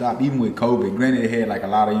bills don't stop, even with COVID. Granted, it had like a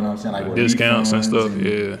lot of, you know what I'm saying, like discounts and stuff, and,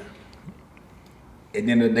 yeah. At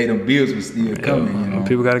the end of the day, them bills was still coming, you know.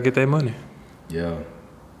 People gotta get their money. Yeah.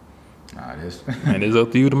 Nah, that's And it's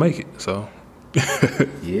up to you to make it, so.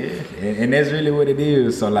 yeah, and that's really what it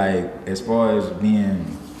is. So like, as far as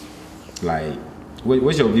being like,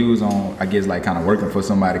 what's your views on, I guess, like kind of working for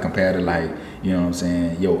somebody compared to like, you know what I'm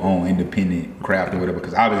saying, your own independent craft or whatever?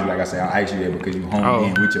 Because obviously, like I said, I asked you that because you home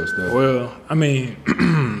in with your stuff. Well, I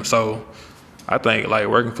mean, so I think like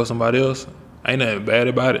working for somebody else, ain't nothing bad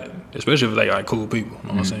about it, especially if they like cool people, you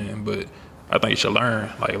know what I'm saying? But I think you should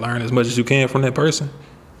learn as much as you can from that person.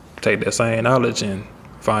 Take that same knowledge and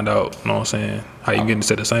find out, you know what I'm saying, how you get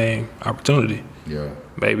into the same opportunity. Yeah.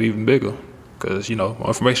 Maybe even bigger. Because, you know, more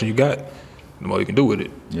information you got, the more you can do with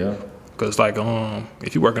it. Yeah. Because, like,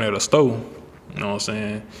 if you're working at a store, you know what I'm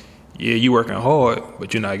saying, yeah, you working hard,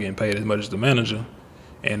 but you're not getting paid as much as the manager.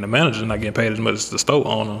 And the manager's not getting paid as much as the store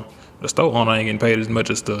owner. The store owner ain't getting paid as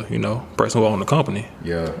much as the, you know, person who owns the company.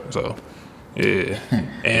 Yeah. So, yeah.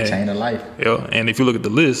 And chain of life. Yeah, and if you look at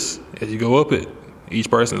the list, as you go up it, each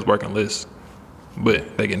person is working less,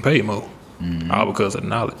 but they getting paid more, all because of the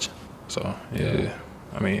knowledge. So, yeah.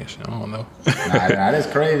 I mean, I don't know. Nah, that's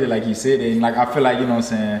crazy, like you said. And like, I feel like, you know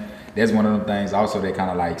what I'm saying, that's one of them things also that kind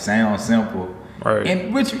of like sounds simple. Right.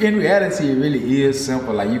 And which in reality, it really is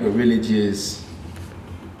simple. Like, you could really just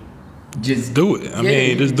do it. I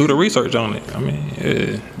mean, just do the research on it. I mean,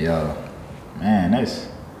 yeah. Yeah. Man, that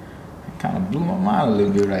kind of blew my mind a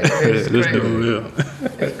little bit right there. This dude, yeah.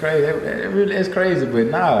 That's crazy. That really is crazy. But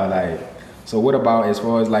nah, like, So what about as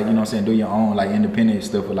far as like, you know what I'm saying, do your own like independent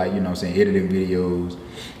stuff or like, you know what I'm saying, editing videos,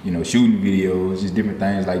 you know, shooting videos, just different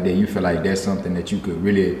things like that. You feel like that's something that you could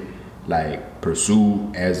really like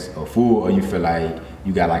pursue as a full, or you feel like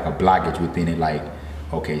you got like a blockage within it, like,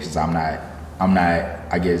 okay, since I'm not,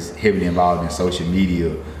 I guess, heavily involved in social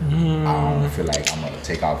media, I don't feel like I'm gonna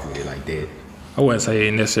take off with it like that. I wouldn't say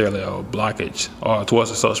necessarily a blockage or towards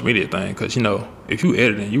the social media thing, because you know, if you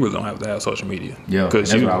editing, you really don't have to have social media. Yeah,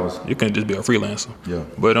 because you can just be a freelancer. Yeah.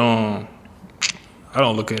 But I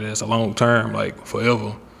don't look at it as a long term, like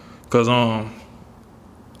forever, because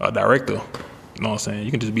a director, you know what I'm saying,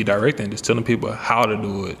 you can just be directing, just telling people how to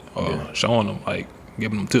do it, or showing them, like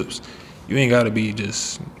giving them tips. You ain't got to be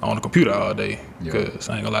just on the computer all day, because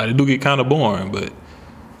I ain't gonna lie, it do get kind of boring. But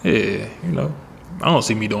yeah, you know, I don't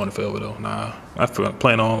see me doing it forever though. Nah, I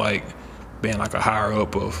plan on like being like a higher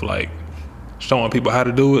up of like showing people how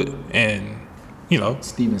to do it, and you know,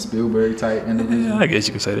 Steven Spielberg type individual. Yeah, I guess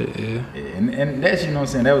you can say that. Yeah. And that's, you know what I'm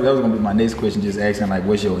saying, that was gonna be my next question, just asking like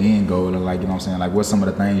what's your end goal, and like, you know what I'm saying, like what's some of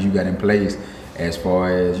the things you got in place as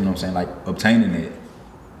far as, you know what I'm saying, like obtaining it.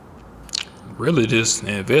 Really just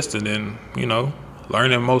investing in, you know,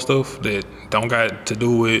 learning most stuff that don't got to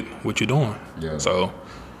do with what you're doing. Yeah. So,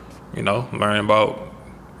 you know, learning about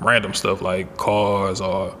random stuff like cars,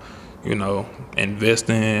 or, you know,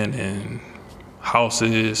 investing in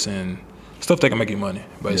houses and stuff that can make you money,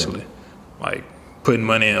 basically. Like putting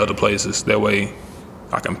money in other places. That way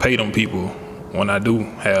I can pay them people when I do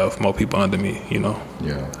have more people under me, you know?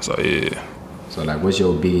 Yeah. So, yeah. So, like, what's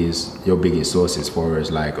your biggest source as far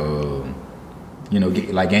as, like, you know,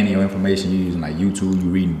 like gaining your information? You using, like, YouTube, you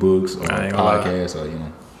reading books, or podcasts, or, you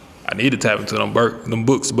know? I need to tap into them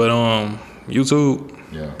books, but YouTube,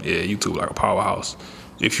 yeah, YouTube like a powerhouse.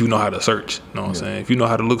 If you know how to search, you know what I'm saying? If you know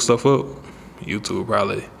how to look stuff up, YouTube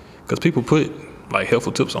probably, because people put like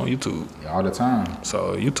helpful tips on YouTube all the time.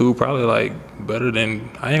 So YouTube probably like better than,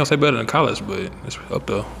 I ain't gonna say better than college, but it's up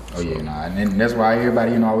there. Oh yeah, nah, and that's why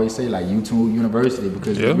everybody, you know, always say like YouTube University,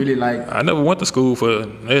 because it's really like, I never went to school for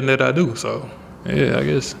anything that I do, so yeah, I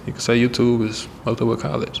guess you could say YouTube is up there with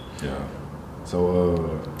college. Yeah. So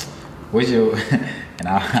what's your and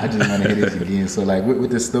I just want to hit this again. So like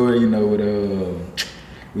with the story, you know, with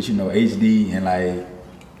you know HD and like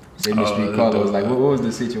Sesame Street Carlos, like what was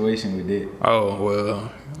the situation with it? Oh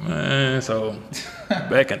well, man. So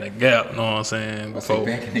back in the gap, know what I'm saying? Before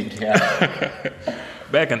back in the gap.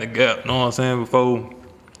 Back in the gap, know what I'm saying? Before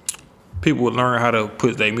people would learn how to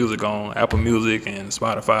put their music on Apple Music and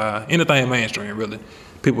Spotify, anything mainstream really.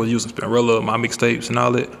 People was using Spinrilla, my mixtapes and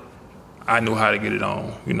all that. I knew how to get it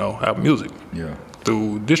on, you know, Apple Music. Yeah.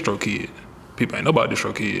 Through DistroKid. People ain't know about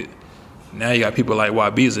DistroKid. Now you got people like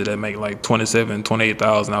Wabiza that make like 27,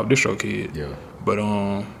 28,000 out of DistroKid. Yeah. But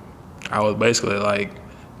I was basically like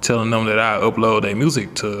telling them that I upload their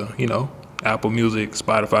music to, you know, Apple Music,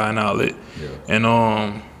 Spotify, and all that. Yeah.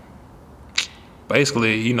 And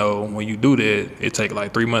basically, you know, when you do that, it take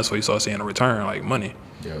like 3 months before you start seeing a return, like money.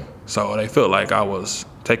 Yeah. So they felt like I was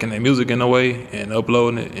taking their music in a way and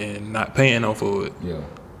uploading it and not paying them for it. Yeah.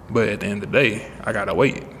 But at the end of the day, I gotta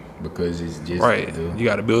wait. Because it's just right. You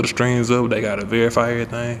gotta build the streams up. They gotta verify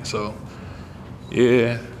everything. So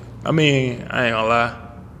yeah, I mean, I ain't gonna lie.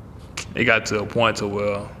 It got to a point to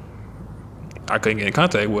where I couldn't get in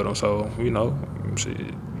contact with them. So you know, shit,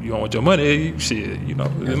 you don't want your money, shit, you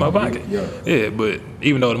know, it's in my pocket. Yeah. But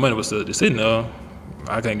even though the money was still just sitting there,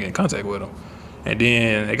 I couldn't get in contact with them. And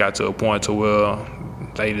then it got to a point to where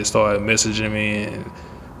they just started messaging me, and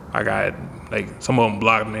I got like some of them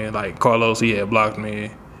blocked me. Like Carlos, he had blocked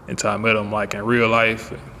me until I met him like in real life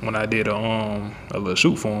when I did a little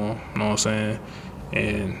shoot for him. You know what I'm saying?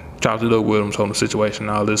 And chopped it up with him, told him the situation,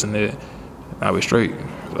 all this and that. I was straight.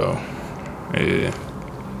 So yeah.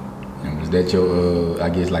 And was that your I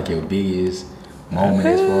guess like your biggest moment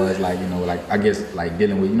as far as like, you know, like I guess like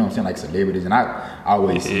dealing with, you know what I'm saying, like celebrities? And I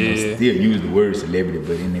always you know, still use the word celebrity,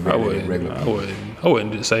 but in the regular I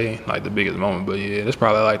wouldn't just say like the biggest moment, but yeah, that's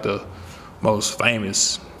probably like the most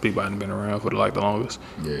famous people I've been around for like the longest.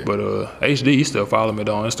 Yeah. But HD, he still follow me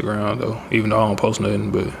on Instagram though, even though I don't post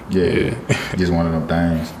nothing. But yeah. Just one of them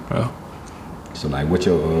things. Yeah. So like, what's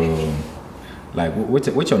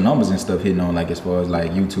your numbers and stuff hitting on, like as far as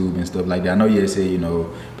like YouTube and stuff like that? I know you said, you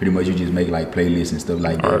know, pretty much you just make like playlists and stuff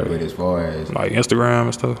like that. Right. But as far as like Instagram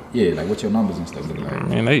and stuff, yeah, like what's your numbers and stuff look like?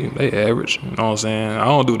 I mean, they average. You know what I'm saying? I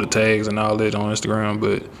don't do the tags and all that on Instagram,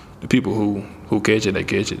 but the people who catch it, they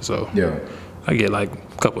catch it. So yeah. I get like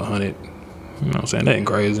a couple hundred, you know what I'm saying? That ain't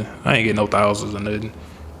crazy. I ain't getting no thousands or nothing.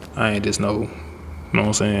 I ain't just no, you know what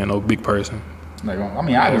I'm saying, no big person. Like, I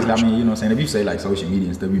mean, obviously, I mean, you know what I'm saying? If you say like social media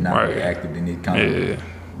and stuff, you're not very active, then it kind of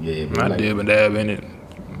Yeah, but I like, dib and dab in it,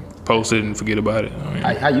 post it and forget about it. I mean,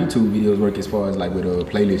 how YouTube videos work as far as like with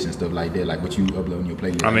playlists and stuff like that? Like what you upload in your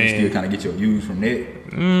playlist? I Like, you mean, still kind of get your views from that.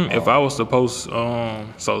 if I was to post,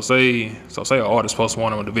 so say an artist posts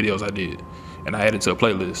one of the videos I did, and I add it to a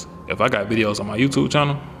playlist. If I got videos on my YouTube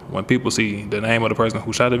channel, when people see the name of the person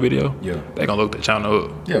who shot the video, Yeah. they gonna look the channel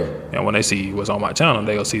up. Yeah. And when they see what's on my channel,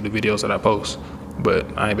 they gonna see the videos that I post. But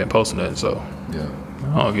I ain't been posting that, so Yeah.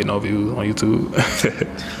 I don't get no views on YouTube.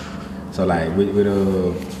 So like with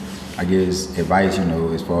I guess advice, you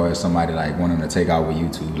know, as far as somebody like wanting to take out with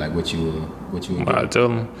YouTube, like what you I tell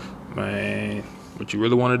them, man, what you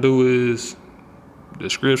really want to do is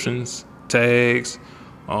descriptions, tags.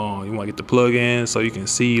 You want to get the plugins so you can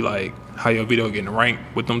see like how your video getting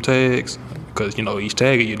ranked with them tags, because you know each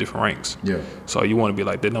tag give you different ranks. Yeah. So you want to be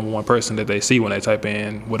like the #1 person that they see when they type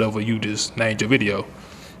in whatever you just named your video.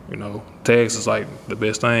 You know, tags is like the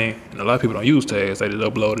best thing, and a lot of people don't use tags. They just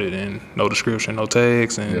upload it and no description, no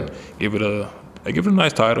tags, and give it a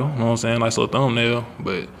nice title. You know what I'm saying? Nice little thumbnail,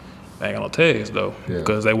 but they ain't got no tags though,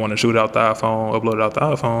 because they want to shoot out the iPhone, upload it out the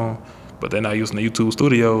iPhone, but they're not using the YouTube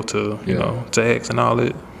Studio to you know tags and all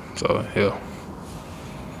that. So yeah.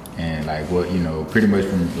 And like what, you know, pretty much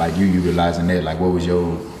from like you utilizing that, like what was your,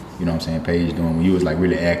 you know what I'm saying, page doing when you was like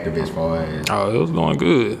really active as far as? Oh, it was going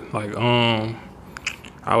good. Like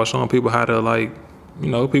I was showing people how to like, you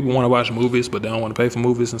know, people want to watch movies but they don't want to pay for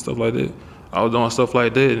movies and stuff like that. I was doing stuff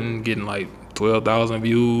like that and getting like 12,000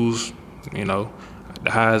 views. You know,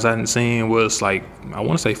 the highest I hadn't seen was like, I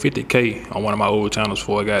want to say 50K on one of my old channels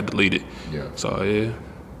before it got deleted. Yeah. So yeah.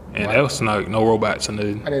 And that was not no robots and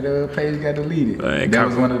nothing. How did page got deleted? That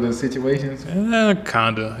was one of the situations?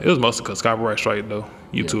 Kinda. It was mostly because copyright strike though.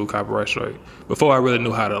 YouTube copyright strike. Before I really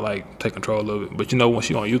knew how to like take control of it. But you know, once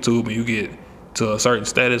you're on YouTube and you get to a certain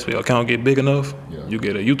status where your account get big enough, you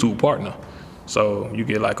get a YouTube partner. So you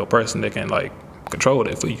get like a person that can like control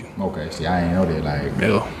that for you. Okay, see, I ain't know that, like,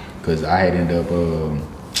 because I had ended up,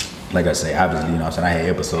 like I say, obviously, you know what I'm saying, I had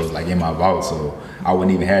episodes like in my vault, so I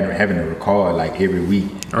wouldn't even having to record like every week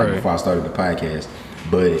like, before I started the podcast.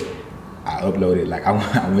 But I uploaded, like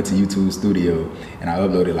I went to YouTube Studio and I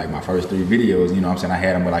uploaded like my first 3 videos, you know what I'm saying, I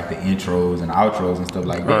had them with like the intros and outros and stuff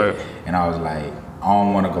like that. And I was like, I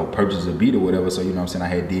don't want to go purchase a beat or whatever, so you know what I'm saying, I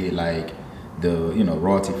had did like the, you know,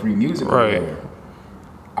 royalty free music or whatever.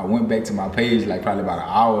 I went back to my page like probably about an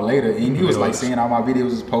hour later and he was like saying all my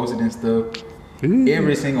videos was posted and stuff.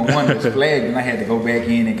 Every single one was flagged and I had to go back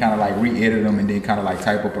in and kind of like re-edit them and then kind of like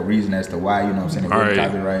type up a reason as to why, you know what I'm saying, it wasn't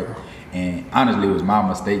copyright. And honestly, it was my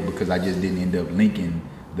mistake because I just didn't end up linking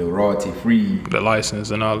the royalty free, the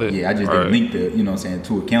license and all that. Yeah, I just didn't link the, you know what I'm saying,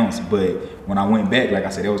 2 accounts. But when I went back, like I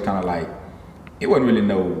said, it was kind of like, it wasn't really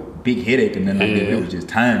no big headache or nothing like that. It was just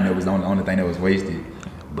time that was the only thing that was wasted.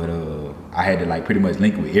 But I had to like pretty much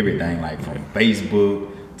link with everything, like from Facebook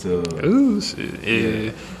to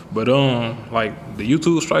shit. But like the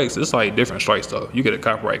YouTube strikes, it's like different strikes though. You get a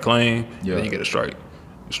copyright claim, then you get a strike.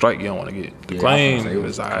 The strike you don't want to get. The claim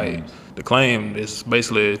is alright. The claim is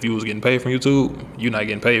basically if you was getting paid from YouTube, you're not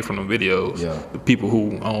getting paid from the videos. The people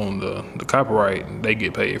who own the copyright, they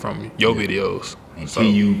get paid from your videos. Until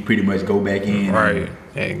you pretty much go back in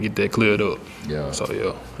and get that cleared up. So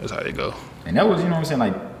that's how it go. And that was, you know what I'm saying,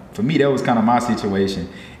 like for me that was kind of my situation.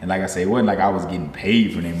 And like I said, it wasn't like I was getting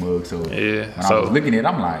paid for that mug. So when I was looking at it,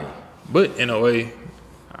 I'm like, but in a way,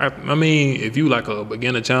 I mean, if you like a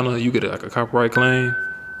beginner channel, you get like a copyright claim.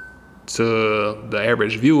 To the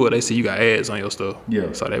average viewer, they see you got ads on your stuff.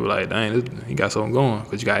 So they be like, dang, he got something going,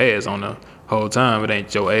 because you got ads on the whole time. It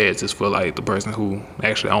ain't your ads, it's for like the person who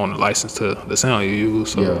actually own the license to the sound you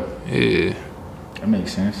use. So that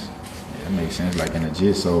makes sense. That makes sense, like in a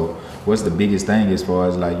gist. So what's the biggest thing as far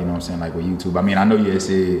as like, you know what I'm saying, like with YouTube? I mean, I know you had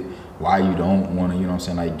said why you don't want to, you know what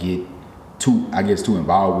I'm saying, like get too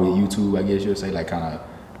involved with YouTube, I guess you'll say, like kind of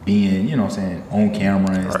being, you know what I'm saying, on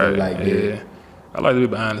camera and stuff like that. I like to be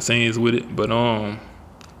behind the scenes with it, but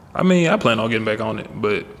I mean, I plan on getting back on it,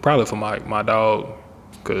 but probably for my dog,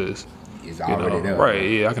 cause it's already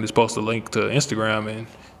there. I can just post a link to Instagram and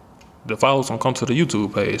the followers gonna come to the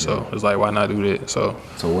YouTube page, so it's like, why not do that? So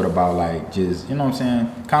what about like just, you know what I'm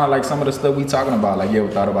saying, kind of like some of the stuff we talking about, like you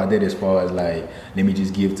ever thought about that as far as like, let me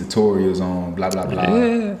just give tutorials on blah blah blah?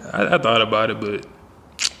 I thought about it, but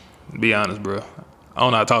be honest, bro, I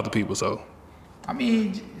don't know how to talk to people, so. I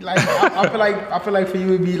mean, like I feel like for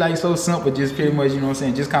you it'd be like so simple, just pretty much, you know what I'm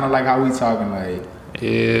saying, just kind of like how we talking, like.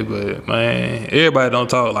 Yeah, but man, everybody don't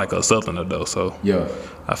talk like a southerner though, so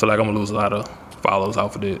I feel like I'm gonna lose a lot of followers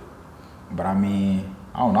off of it. But I mean,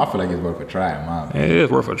 I don't know, I feel like it's worth a try, man. Yeah,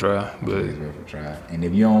 it's worth a try, but it's worth a try. And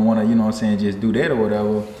if you don't want to, you know what I'm saying, just do that or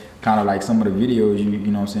whatever, kind of like some of the videos you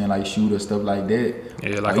know what I'm saying, like shoot or stuff like that.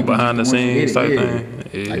 Yeah, like a behind the scenes type thing.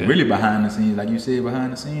 Yeah. Like really behind the scenes, like you said,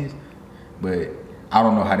 behind the scenes. But I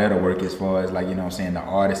don't know how that'll work as far as like, you know what I'm saying, the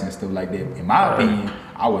artists and stuff like that. In my opinion,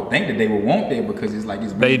 I would think that they would want that because it's like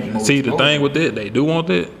it's they see the thing with it, they do want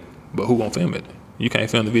that, but who gonna film it? You can't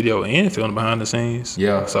film the video and film the behind the scenes.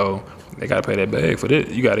 Yeah. So they gotta pay that bag for that.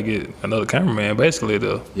 You gotta get another cameraman basically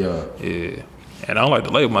to yeah. And I don't like to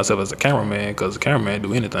label myself as a cameraman because the cameraman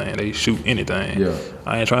do anything. They shoot anything. Yeah.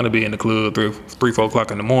 I ain't trying to be in the club 3, 4 o'clock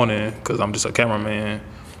in the morning because I'm just a cameraman.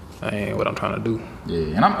 That ain't what I'm trying to do.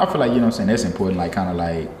 Yeah, and I feel like, you know what I'm saying, that's important, like kind of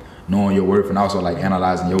like knowing your worth and also like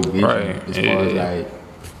analyzing your vision as far as like,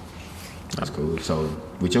 that's cool. So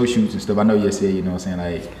with your shoots and stuff, I know you said, you know what I'm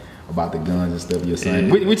saying, like about the guns and stuff you're saying,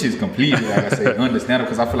 which is completely, like I say, understandable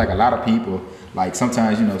because I feel like a lot of people, like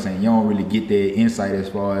sometimes, you know what I'm saying, you don't really get that insight as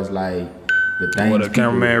far as like, the things what a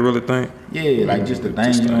cameraman really think? Yeah, like just the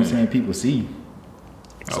things, you know what I'm saying, people see.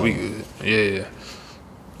 Oh, we good. Yeah.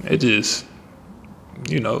 It just,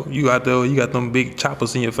 you know, you out there, you got them big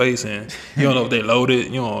choppers in your face and you don't know if they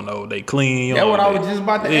loaded, you don't know if they clean. That's what I was just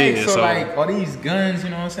about to ask. So like, are these guns,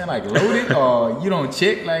 you know what I'm saying, like loaded or you don't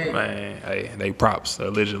check like? Man, hey, they props,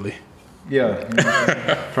 allegedly. Yeah, you know what I'm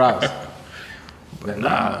saying? Props. But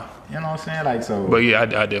nah, you know what I'm saying, like so. But yeah, I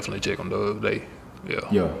definitely check them though if they,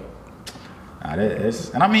 Yeah. Nah,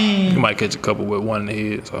 that's, and I mean, you might catch a couple with one in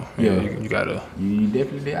the head, so you gotta. You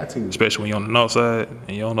definitely got to. Especially when you're on the north side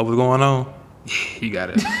and you don't know what's going on, you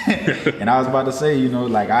got it. And I was about to say, you know,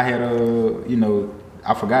 like I had you know,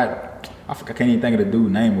 I can't even think of the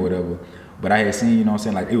dude's name or whatever. But I had seen, you know what I'm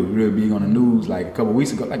saying, like it was real big on the news like a couple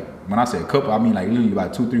weeks ago. Like when I say a couple, I mean like literally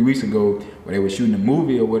about 2-3 weeks ago where they were shooting a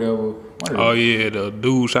movie or whatever. Oh yeah, the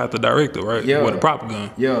dude shot the director, right? Yeah. With a prop gun.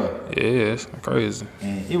 Yeah. Yeah, it's crazy.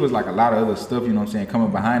 And it was like a lot of other stuff, you know what I'm saying,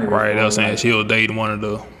 coming behind it. Right, they were saying she'll date one of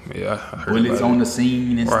the bullets on the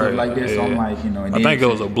scene and stuff like that. So I'm like, you know, and I think it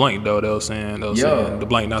was a blank though, they were saying the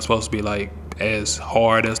blank not supposed to be like as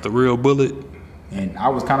hard as the real bullet. And I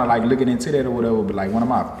was kind of like looking into that or whatever, but like one of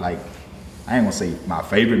my like, I ain't gonna say my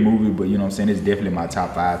favorite movie, but you know what I'm saying, it's definitely my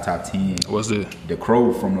top 5, top 10. What's it? The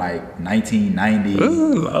Crow from like 1990. Oh,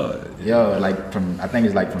 Lord. Yeah, like from, I think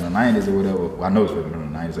it's like from the 90s or whatever. Well, I know it's from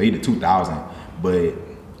the 90s, or either 2000. But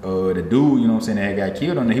the dude, you know what I'm saying, that got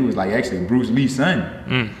killed on there, he was like actually Bruce Lee's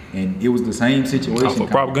son. And it was the same situation. Off a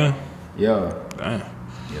prop gun? Yeah. Damn.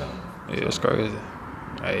 Yeah. Yeah, it's crazy.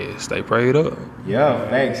 Hey, stay prayed up. Yeah,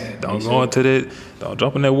 facts. Don't go into that, don't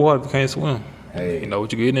jump in that water if you can't swim. Hey. You know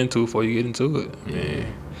what you're getting into before you get into it. Yeah.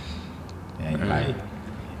 And like,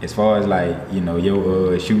 as far as like, you know,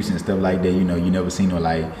 your shoots and stuff like that, you know, you never seen no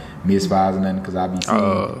like misfires or nothing, because I be seeing.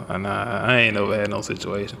 Nah, I ain't never had no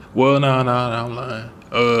situation. Well, nah, I'm lying.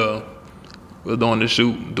 We was doing this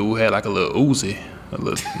shoot, dude had like a little Uzi, a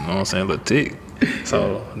little, you know what I'm saying, a little tick.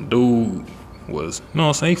 So dude was, you know what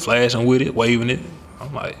I'm saying, flashing with it, waving it.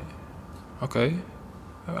 I'm like, okay,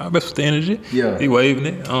 I bet with the energy. Yeah. He waving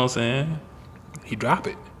it, you know what I'm saying. He dropped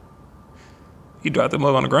it. He dropped that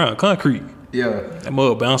mug on the ground, concrete. Yeah. That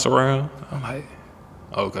mug bounced around. I'm like,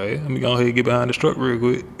 okay, let me go ahead and get behind the truck real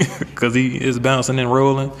quick. Because he is bouncing and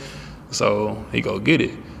rolling. So he go get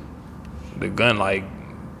it. The gun, like,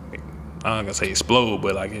 I ain't gonna say explode,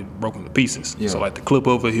 but like it broke into pieces. Yeah. So like the clip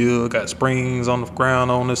over here got springs on the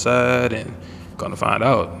ground on the side, and gonna find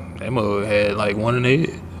out that mug had like one in the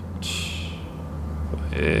head.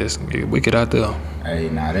 Yeah, it's wicked out there. Hey,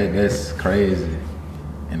 nah, that's crazy.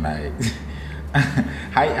 And like,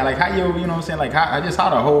 how you know what I'm saying, like how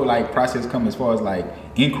the whole like process come as far as like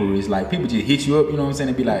inquiries, like people just hit you up, you know what I'm saying,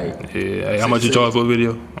 and be like, hey, how much you charge for a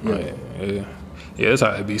video? Yeah. Like, yeah, that's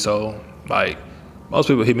how it be. So like most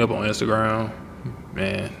people hit me up on Instagram,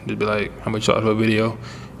 man, just be like, how much you charge for a video?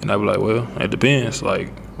 And I be like, well, it depends,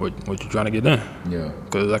 like what you trying to get done. Yeah.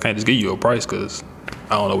 Cause I can't just give you a price, cause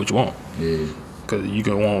I don't know what you want. Yeah. Cause you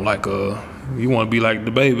can want like you want to be like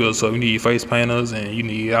the baby, so you need face painters and you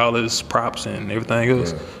need all this props and everything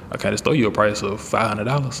else. Yeah. I can't just throw you a price of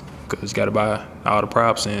 $500 because you got to buy all the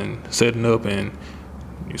props and setting up, and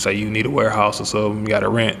you say you need a warehouse or something, you got to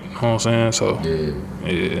rent. You know what I'm saying? So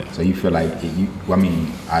yeah. So you feel like I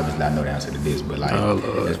mean, obviously I know the answer to this, but like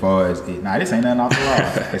as far as this ain't nothing off the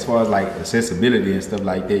law. As far as like accessibility and stuff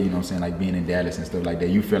like that, you know what I'm saying, like being in Dallas and stuff like that,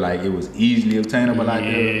 you feel like it was easily obtainable like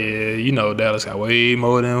that? Yeah, you know Dallas got way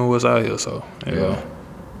more than what's out here, so yeah.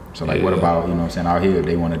 So like what about, you know what I'm saying, out here if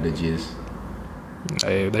they wanted to just,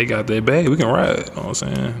 hey, if they got their bag, we can ride, you know what I'm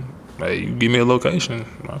saying? Hey, you give me a location,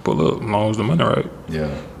 I pull up as long as the money right.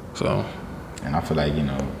 Yeah. So, and I feel like, you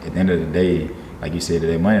know, at the end of the day, like you said,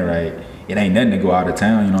 that money right, it ain't nothing to go out of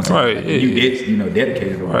town, you know what I'm saying? Right. Like, you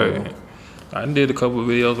dedicated or whatever. Right. I did a couple of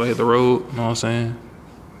videos. I hit the road. You know what I'm saying?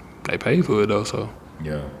 They pay for it though, so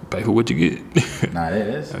Yeah. pay for what you get. Nah,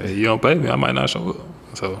 that's If you don't pay me, I might not show up.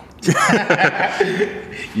 So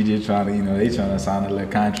you just trying to, they trying to sign a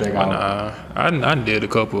little contract out. I did a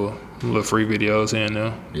couple little free videos here and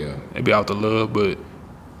there. Yeah. It be out the love, but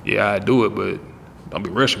yeah, I do it, but don't be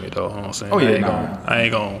rushing me though. You know what I'm saying? Oh, yeah, I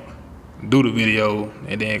ain't gonna do the video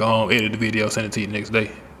and then go home, edit the video, send it to you the next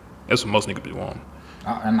day. That's what most niggas be wanting.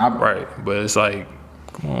 Right, but it's like,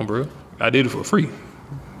 come on, bro. I did it for free.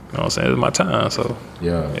 You know what I'm saying? It's my time, so.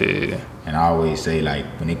 Yeah. And I always say, like,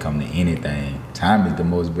 when it comes to anything, time is the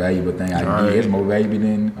most valuable thing I can do. It's more valuable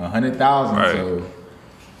than 100,000. Right. So.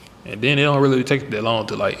 And then it don't really take that long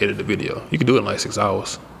to like edit the video. You can do it in like 6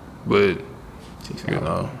 hours, but 6 you hours.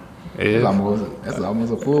 know, That's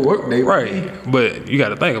almost a full work day. right. But you got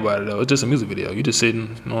to think about it though. It's just a music video. You just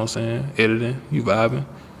sitting, you know what I'm saying, editing, you vibing.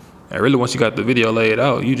 And really, once you got the video laid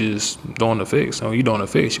out, you just doing the fix. And when you doing the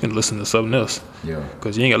fix, you can listen to something else. Yeah.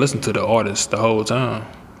 Because you ain't got to listen to the artist the whole time.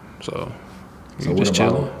 So you just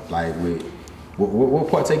chilling. Like, with what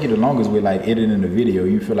part take you the longest with like editing the video?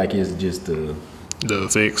 You feel like it's just the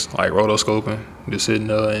fix, like rotoscoping, just sitting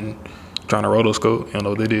there and trying to rotoscope. You don't know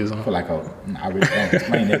what that is, huh? I feel like I really don't.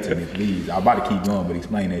 Explain that to me, please. I'm about to keep going, but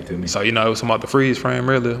explain that to me. So you know, it was about the freeze frame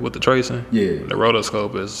earlier with the tracing. Yeah. The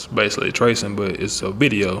rotoscope is basically tracing, but it's a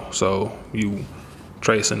video, so you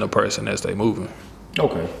tracing the person as they moving.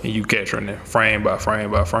 Okay. And you capturing it frame by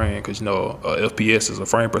frame by frame, because you know FPS is a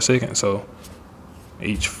frame per second, so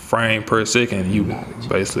each frame per second you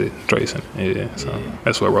basically tracing. Yeah. So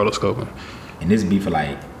that's what rotoscoping. And this be for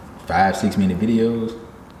like 5-6 minute videos.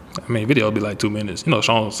 I mean, video will be like 2 minutes. You know,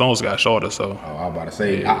 songs got shorter, so. Oh, I was about to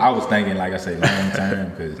say, I was thinking, like I say, long term,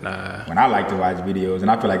 because when I like to watch videos,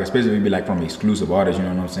 and I feel like especially if it be like from exclusive artists, you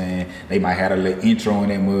know what I'm saying? They might have a little intro in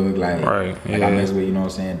that mug, like I mess with, you know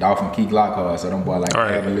what I'm saying, Dolphin Keek Lockhart, so them boy like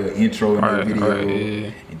have a little intro in the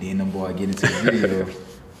video, and then them boy get into the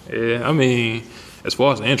video. Yeah, I mean, as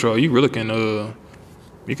far as the intro, you really can,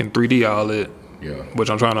 you can 3D all it. Yeah. Which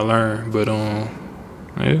I'm trying to learn, but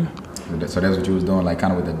yeah. So that's what you was doing, like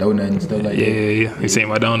kind of with the donut and stuff like that? Yeah. You seen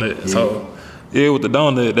my donut. Yeah. So, yeah, with the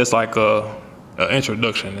donut, that's like a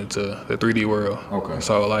introduction into the 3D world. Okay.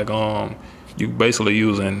 So, like, you basically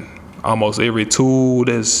using almost every tool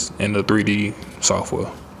that's in the 3D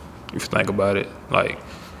software. If you think about it, like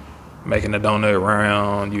making the donut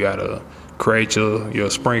round, you gotta create your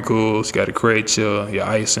sprinkles, you gotta create your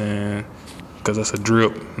icing, because that's a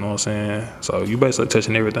drip, you know what I'm saying? So you basically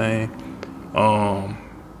touching everything.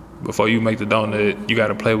 Before you make the donut, you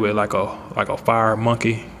gotta play with like a fire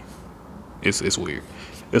monkey. It's weird.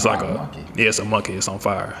 It's like a monkey. Yeah, it's a monkey. It's on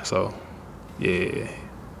fire. So yeah,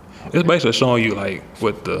 it's basically showing you like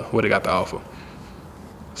what it got to offer.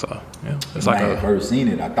 So yeah, it's like I first seen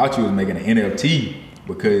it, I thought you was making an NFT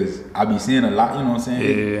because I be seeing a lot. You know what I'm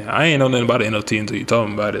saying? Yeah, I ain't know nothing about the NFT until you told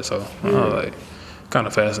me about it. So I was like kind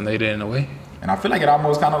of fascinated in a way. And I feel like it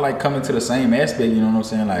almost kind of like coming to the same aspect, you know what I'm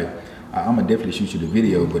saying? Like, I'm gonna definitely shoot you the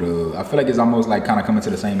video, but I feel like it's almost like kind of coming to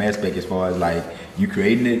the same aspect as far as like you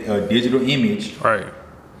creating a digital image. Right.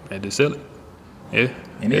 And just sell it. Yeah.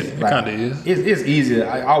 And it like, kind of is. It's easier,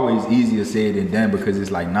 always easier said than done, because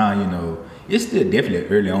it's like now, you know, it's still definitely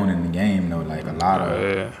early on in the game, though, like a lot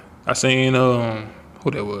of. Yeah. I seen,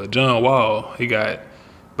 who that was? John Wall. He got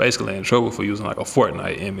basically in trouble for using like a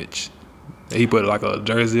Fortnite image. He put like a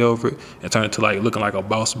jersey over it and turned it to like looking like a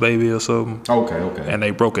boss baby or something. Okay. And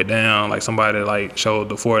they broke it down. Like somebody like showed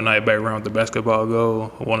the Fortnite background with the basketball goal,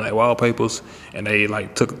 one of their wallpapers, and they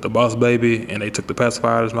like took the boss baby and they took the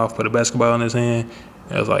pacifier out of his mouth, put a basketball in his hand.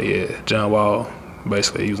 And it was like, yeah, John Wall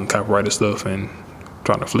basically using copyrighted stuff and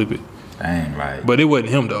trying to flip it. Dang, right. But it wasn't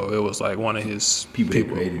him though. It was like one of his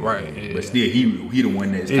people. Right. Yeah. But still, he the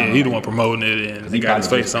one that's he the one promoting it, and he got his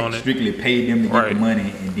face on it. Strictly paid them to get the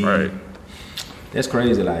money, and then that's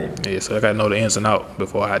crazy. Like, yeah, so I gotta know the ins and out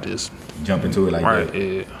before I just jump into it like that.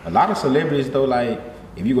 Yeah. A lot of celebrities though, like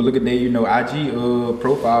if you go look at their, you know, IG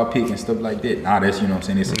profile pic and stuff like that. Nah, that's, you know what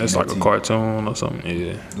I'm saying. It's like a cartoon or something.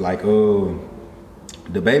 Yeah. Like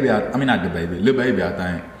the baby. I mean not the baby. Lil Baby. I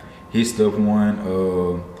think his stuff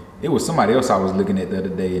won. It was somebody else I was looking at the other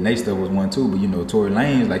day, and they stuff was one too. But you know, Tory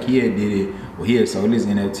Lanez, like he had did it. Well, he had sold his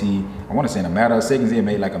NFT. I want to say in a matter of seconds, he had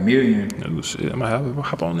made like $1 million. Oh shit! I might have to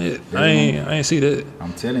hop on it. I ain't see that.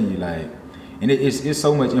 I'm telling you, like, and it's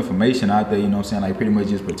so much information out there. You know what I'm saying? Like pretty much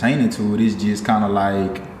just pertaining to it. It's just kind of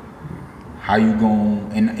like how you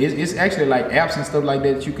gon' and it's actually like apps and stuff like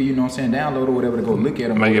that you could, you know what I'm saying, download or whatever to go look at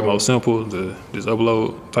them. Make it more simple to just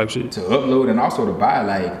upload type shit. To upload and also to buy.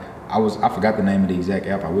 Like I forgot the name of the exact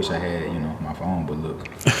app. I wish I had, you know, my phone, but look.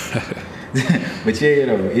 But yeah, you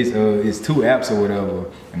know, it's 2 apps or whatever.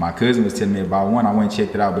 And my cousin was telling me about one. I went and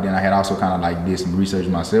checked it out, but then I had also kind of like did some research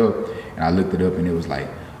myself, and I looked it up, and it was like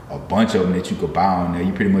a bunch of them that you could buy on there.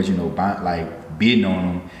 You pretty much, you know, buy, like bidding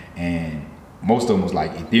on them, and most of them was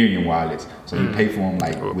like Ethereum wallets. So you pay for them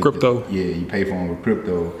like with crypto. You pay for them with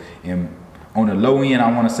crypto. And on the low end,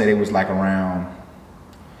 I want to say they was like around,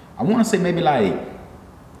 I want to say maybe like,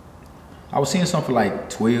 I was seeing something for like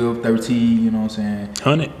 12, 13, you know what I'm saying?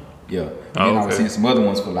 100? Yeah. And then I was seeing some other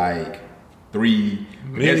ones for like 3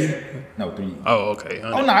 million? No, 3. Oh, okay.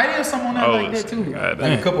 100. Oh, no, it is something on there like that too.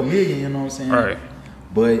 Like a couple million, you know what I'm saying? Right.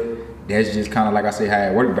 But that's just kind of like I say how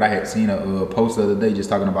it worked. But I had seen a post the other day just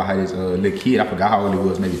talking about how this little kid, I forgot how old he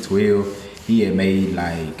was, maybe 12. He had made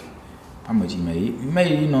like, how much he made? He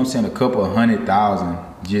made, you know what I'm saying, a couple of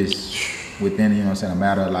 100,000 just within, you know what I'm saying, a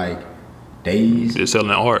matter of like days. Just selling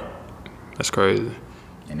art. That's crazy.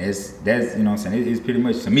 And that's you know what I'm saying, it's pretty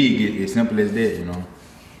much, to me, it's simple as that, you know.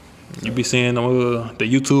 You be seeing the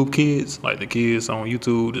YouTube kids, like the kids on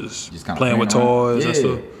YouTube just kind of playing with toys and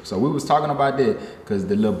stuff. So we was talking about that because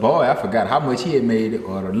the little boy, I forgot how much he had made it,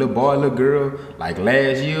 or the little boy, little girl, like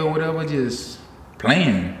last year or whatever, just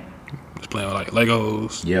playing. Just playing with like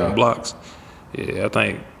Legos, Yeah, blocks. Yeah, I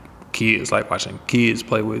think kids like watching kids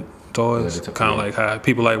play with toys. Kind of like how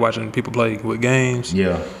people like watching people play with games.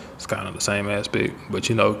 Yeah, it's kind of the same aspect. But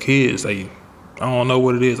you know, kids, I don't know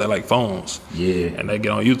what it is. They like phones. Yeah. And they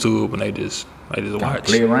get on YouTube and they just watch.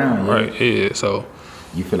 Play around. Yeah. Right. Yeah. So.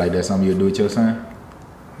 You feel like that's something you'll do with your son?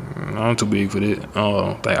 I'm too big for that. I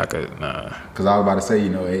don't think I could. Nah. Cause I was about to say, you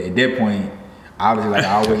know, at that point, obviously, like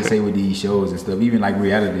I always say with these shows and stuff, even like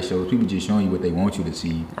reality shows, people just showing you what they want you to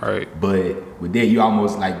see. Right. But with that, you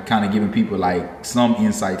almost like kind of giving people like some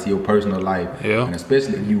insight to your personal life. Yeah. And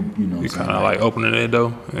especially if you know. You kind of like opening that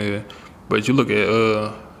door. Yeah. But you look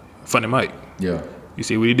at Funny Mike. Yeah. You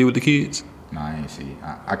see what he did with the kids? Nah, I ain't see.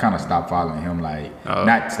 I kind of stopped following him. Like,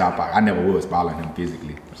 not stop. I never was following him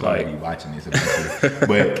physically. So like, I be watching this eventually.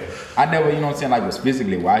 But I never, you know what I'm saying, like was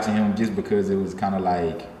physically watching him just because it was kind of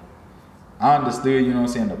like, I understood, you know what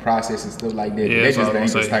I'm saying, the process and stuff like that. Yeah, that's just the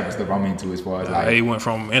English type of stuff I'm into as far as like. He went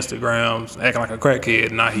from Instagram acting like a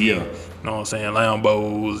crackhead, now he, you know what I'm saying,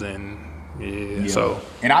 Lambos and so.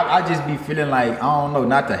 And I just be feeling like, I don't know,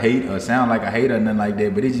 not to hate or sound like a hater or nothing like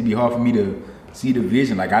that, but it just be hard for me to see the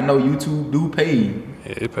vision. Like I know YouTube do pay.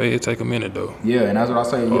 It take a minute though. Yeah, and that's what I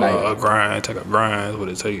say. Like take a grind is what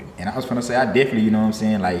it take. And I was gonna say I definitely, you know what I'm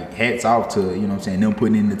saying, like hats off to, you know what I'm saying, them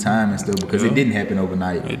putting in the time and stuff because it didn't happen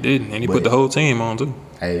overnight. It didn't, and he put the whole team on too.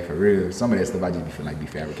 Hey, for real, some of that stuff I just feel like be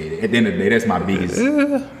fabricated. At the end of the day, that's my biggest.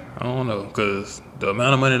 Yeah, I don't know, cause the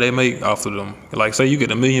amount of money they make off of them, like say you get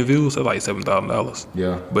 1 million views, that's like $7,000.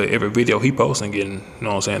 Yeah. But every video he posting getting, you know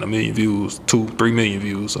what I'm saying, 1 million views, 2-3 million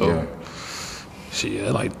views. So. Yeah.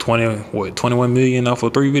 Shit, like 21 million off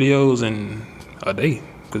of 3 videos in a day.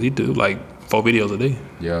 Cause he do like 4 videos a day.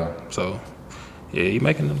 Yeah. So, yeah, he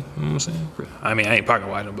making them, you know what I'm saying? I mean, I ain't pocket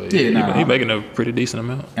watching, but he making a pretty decent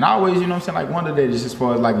amount. And I always, you know what I'm saying, like wonder that is as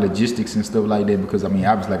far as like logistics and stuff like that, because I mean,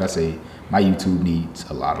 obviously, like I say, my YouTube needs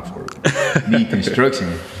a lot of work. Need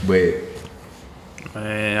construction, but.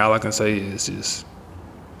 Man, all I can say is just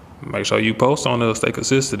make sure you post on there, stay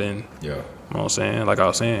consistent, and you know what I'm saying? Like I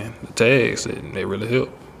was saying, the tags, they really help.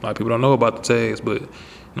 A lot of people don't know about the tags, but you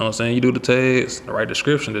know what I'm saying? You do the tags, the right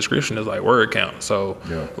description. Description is like word count. So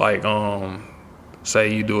like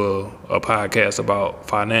say you do a podcast about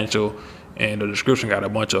financial and the description got a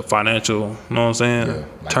bunch of financial, you know what I'm saying,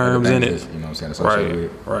 like terms in it. You know what I'm saying?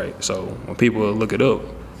 Right. So when people look it up,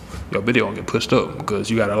 your video will get pushed up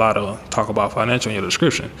because you got a lot of talk about financial in your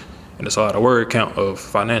description. And it's a lot of word count of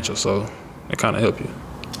financial, so it kind of help you.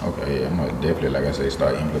 Okay, yeah, I'm gonna definitely, like I say,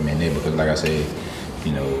 start implementing it because, like I said,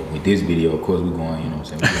 you know, with this video, of course, we're going, you know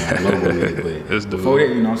what I'm saying, we're going logo with it, but before that,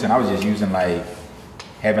 you know what I'm saying, I was just using like,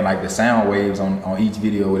 having like the sound waves on each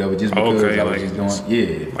video or whatever, just because I was just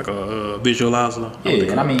doing, like a visualizer.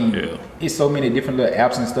 Yeah, and I mean, it's so many different little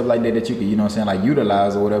apps and stuff like that you can, you know what I'm saying, like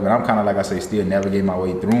utilize or whatever, and I'm kind of, like I say, still navigating my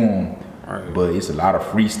way through them, but it's a lot of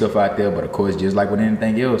free stuff out there, but of course, just like with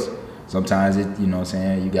anything else, sometimes it, you know what I'm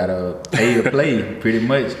saying, you gotta pay to play pretty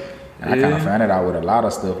much. And I kind of found it out with a lot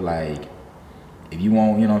of stuff, like if you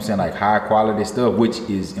want, you know what I'm saying, like high quality stuff, which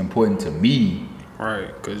is important to me. Right,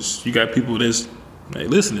 because you got people that's they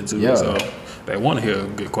listening to it, so they want to hear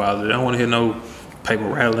good quality. They don't want to hear no paper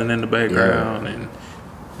rattling in the background. And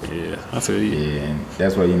I feel you. Yeah, and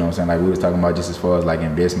that's what, you know what I'm saying, like we was talking about just as far as like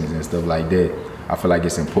investments and stuff like that. I feel like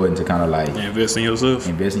it's important to kind of like invest in yourself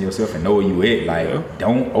and know where you at. Like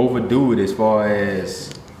don't overdo it as far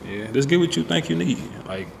as just get what you think you need.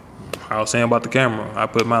 Like I was saying about the camera, I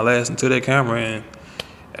put my last into that camera and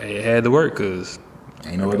it had to work because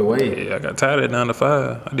ain't no other way. yeah, I got tired of that 9 to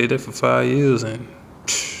 5. I did that for 5 years and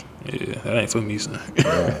yeah, that ain't for me, son.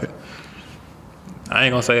 Yeah. I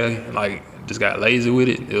ain't gonna say like just got lazy with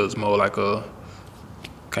it. It was more like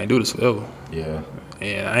can't do this forever. Yeah.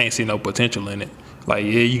 And I ain't see no potential in it. Like,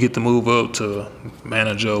 yeah, you get to move up to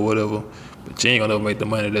manager or whatever, but you ain't gonna ever make the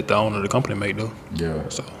money that the owner of the company make though. Yeah.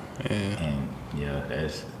 So, yeah. And yeah,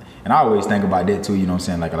 and I always think about that too, you know what I'm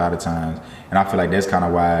saying, like a lot of times. And I feel like that's kind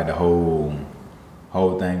of why the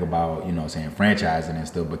whole thing about, you know what I'm saying, franchising and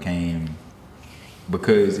stuff became,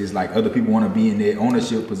 because it's like other people want to be in that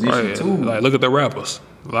ownership position too. Like, look at the rappers.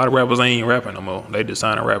 A lot of rappers ain't even rapping no more. They just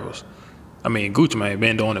signing rappers. I mean, Gucci Mane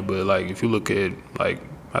been doing it, but like if you look at like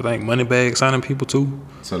I think Moneybagg signing people too.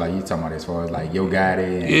 So like you talking about as far as like Yo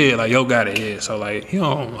Gotti? Yeah, like Yo Gotti. Yeah, so like he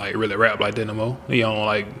don't like really rap like that no more. He on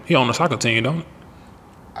the soccer team, don't he?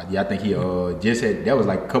 Yeah, I think he just had, that was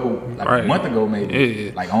like a couple, like a month ago maybe.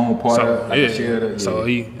 Yeah. Like on part of, like a share. Yeah. So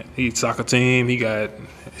he soccer team. He got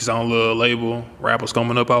his own little label. Rappers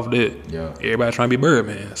coming up off that. Yeah. Everybody trying to be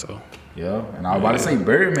Birdman. So. Yeah, and I was about to say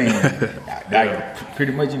Birdman. Like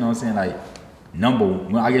pretty much, you know what I'm saying, like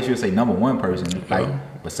I guess you'd say number one person.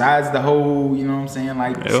 Like besides the whole, you know what I'm saying,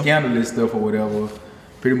 like scandalous stuff or whatever.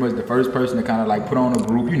 Pretty much the first person to kind of like put on a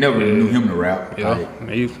group. You never really knew him to rap. Yeah, like,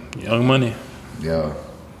 he Young Money. Yeah.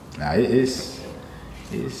 Nah, it's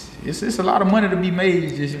a lot of money to be made.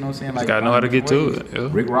 It's just, you know what I'm saying, like, you gotta know how to get to it. Yeah.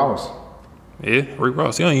 Rick Ross. Yeah, Rick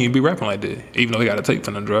Ross. He don't even be rapping like that, even though he got a tape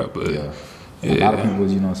from the drop. But yeah. A lot of people,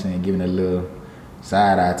 you know what I'm saying, giving a little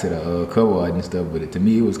side eye to the cover art and stuff, but to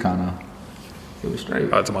me it was straight. I was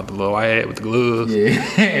talking about the little hat with the gloves.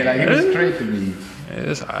 Yeah, like it was straight to me.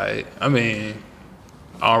 Yeah, it's alright. I mean,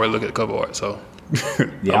 I don't really look at the cover art, so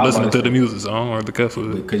yeah, I'm listening to the music, so I don't really care for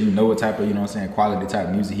it. Because you know what type of, you know what I'm saying, quality type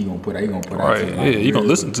of music he gonna put out. He gonna put out. Right, yeah, you gonna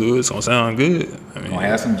listen to it. It's gonna sound good. I mean, gonna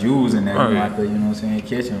have some jewels in there. Right. You know, after, you know what I'm saying,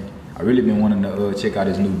 catch him. I really been wanting to check out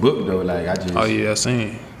his new book though. Like I just. Oh yeah, I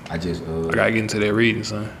seen. I gotta get into that reading,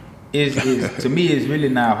 son. It's to me, it's really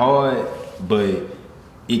not hard, but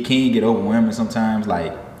it can get overwhelming sometimes.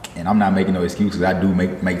 Like, and I'm not making no excuses. I do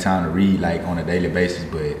make time to read like on a daily basis,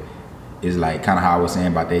 but it's like kind of how I was saying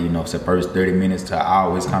about that. You know, it's the first 30 minutes to an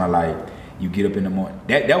hour. It's kind of like you get up in the morning.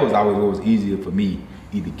 That was always what was easier for me.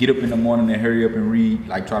 Either get up in the morning and hurry up and read,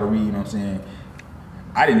 like try to read. You know what I'm saying?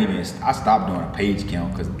 I stopped doing a page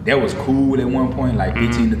count because that was cool at one point, like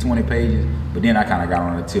 15 to 20 pages. But then I kind of got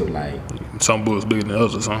on the tip, like some books bigger than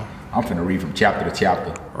others, huh? I'm finna read from chapter to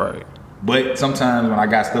chapter. Right. But sometimes when I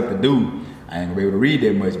got stuff to do, I ain't gonna be able to read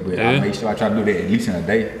that much. But I make sure I try to do that at least in a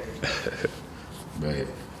day. But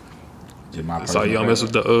just my so you don't mess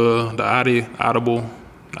with the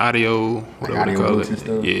audio, whatever they call it. And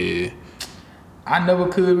stuff? Yeah. I never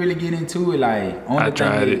could really get into it. Like I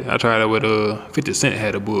tried it with 50 Cent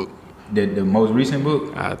had a book. The most recent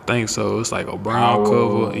book? I think so. It's like a brown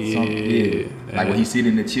cover. Yeah. Like when he sit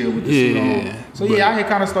in the chair with the suit on. So I had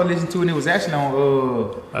kind of started listening to it, and it was actually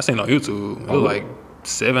on I seen it on YouTube. It was like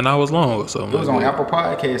 7 hours long or something. It was on Apple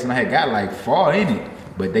Podcasts, and I had got like 4 in it,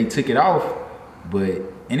 but they took it off.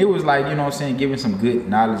 And it was like, you know what I'm saying, giving some good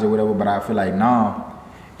knowledge or whatever, but I feel like now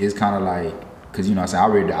it's kind of like, because, you know what I'm saying, I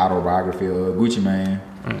read the autobiography of Gucci Mane,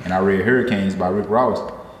 and I read Hurricanes by Rick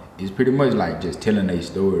Ross. It's pretty much like just telling a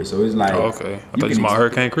story. So it's like... Oh, okay. I thought you saw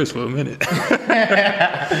Hurricane Chris for a minute.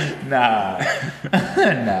 Nah.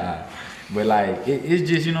 But like, it's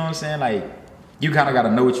just, you know what I'm saying, like, you kind of got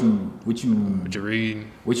to know what you read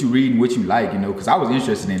and what you like, you know, because I was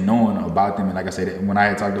interested in knowing about them. And like I said, when I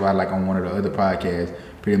had talked about it, like on one of the other podcasts,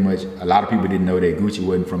 pretty much a lot of people didn't know that Gucci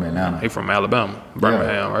wasn't from Atlanta. He from Alabama,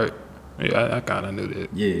 Birmingham, right? Yeah, I kind of knew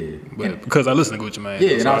that. Yeah. But because I listened to Gucci Mane.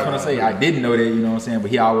 Yeah, and I was going to say, I didn't know that, you know what I'm saying?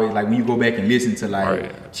 But he always, like, when you go back and listen to,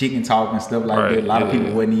 like, Chicken Talk and stuff like that, a lot of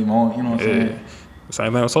people wasn't even on, you know what I'm saying?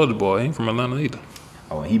 Same thing with Soulja Boy. He ain't from Atlanta either.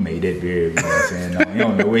 Oh, he made that very, you know what I'm saying? No, you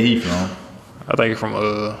don't know where he from. I think he's from,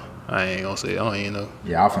 I ain't going to say it. I don't even know.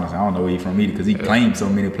 Yeah, I was going to say, I don't know where he from either because he claimed so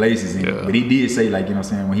many places. But he did say, like, you know what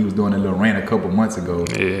I'm saying, when he was doing a little rant a couple months ago.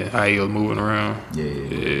 Yeah, how he was moving around.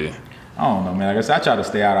 Yeah. I don't know, man. Like I said, I try to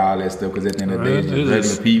stay out of all that stuff because at the end of the day, it's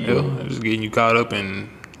just regular people. Yeah, just getting you caught up in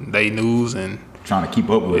they news and trying to keep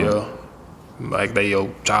up with them. Like they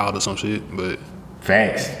your child or some shit, but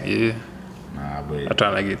facts. Yeah. Nah, but I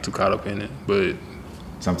try not to get too caught up in it, but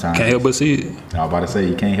sometimes can't help but see it. I was about to say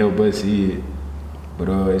you can't help but see it. But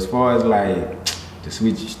as far as like to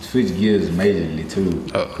switch gears majorly too,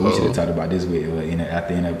 we should have talked about this with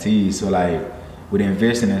after NFTs. So like, with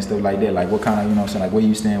investing and stuff like that, like what kind of, you know what I'm saying, like where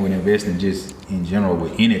you stand with investing just in general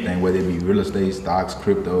with anything, whether it be real estate, stocks,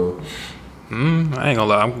 crypto? I ain't gonna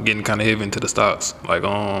lie, I'm getting kind of heavy into the stocks, like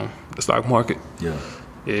the stock market. Yeah.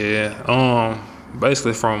 Yeah.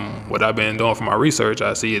 Basically, from what I've been doing for my research,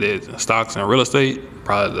 I see that stocks and real estate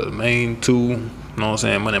probably the main two. You know what I'm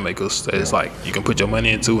saying? Money makers. That it's like you can put your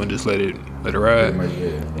money into and just let it ride.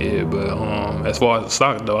 Yeah. But as far as the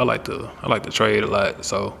stock though, I like to trade a lot.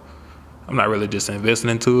 So I'm not really just investing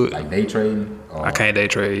into it. Like day trading? I can't day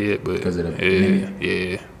trade yet, but because of the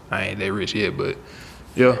yeah, I ain't that rich yet, but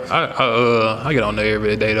yeah, I get on there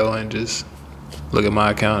every day though and just look at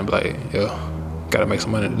my account and be like, yeah, gotta make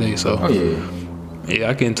some money today. So yeah,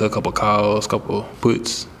 I get into a couple calls, couple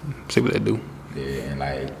puts, see what they do. Yeah, and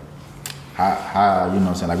like how you know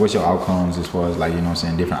what I'm saying, like what's your outcomes as far as like, you know what I'm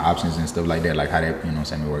saying, different options and stuff like that, like how that, you know what I'm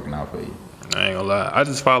saying, be working out for you? I ain't gonna lie, I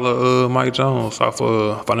just follow Mike Jones off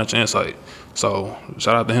Financial Insight, so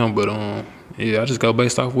shout out to him. But yeah, I just go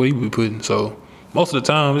based off what he be putting. So most of the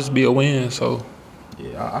time it's be a win. So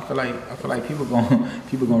yeah, I feel like people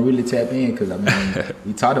gonna really tap in, because I mean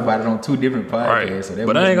we talked about it on 2 different podcasts. right. So that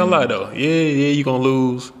but I ain't gonna lie though, yeah, you gonna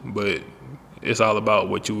lose, but it's all about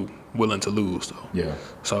what you willing to lose though. Yeah.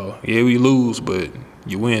 So yeah, we lose, but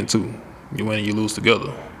you win too. You win and you lose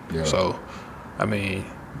together. Yeah. So I mean,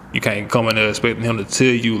 you can't come in there expecting him to tell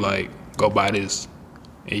you like, go buy this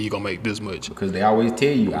and you gonna make this much. Because they always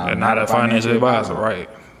tell you, I'm not a financial advisor, right?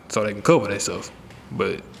 So they can cover themselves.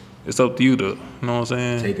 But it's up to you to, you know what I'm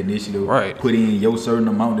saying? Take initiative, right? Put in your certain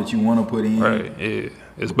amount that you want to put in, right? Yeah,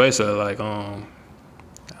 it's basically like I'm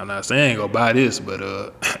not saying go buy this, but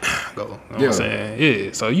go, you know what I'm saying?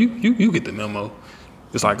 Yeah. So you get the memo.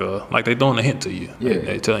 It's like they throwing a hint to you. Yeah.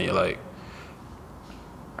 They telling you like,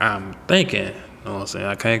 I'm thinking. You know what I'm saying?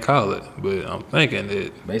 I can't call it, but I'm thinking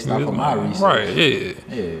that based off of my research. Right,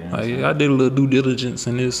 yeah. Like, I did a little due diligence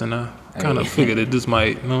in this, and I kind of figured that this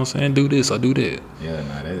might, you know what I'm saying, do this or do that. Yeah,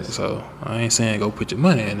 nah, that is. So I ain't saying go put your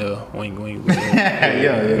money in there when you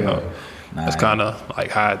yeah. You know, that's kind of like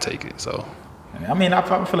how I take it. So I mean, I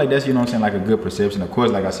feel like that's, you know what I'm saying, like a good perception. Of course,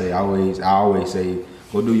 like I say, I always say,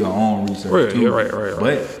 go do your own research too. Right.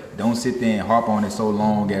 But don't sit there and harp on it so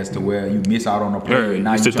long as to where you miss out on a play.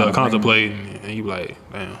 Now you sit there contemplating, and you be like,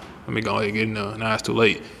 damn, let me go ahead and get in there. Now it's too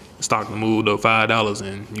late. Stock moved up $5,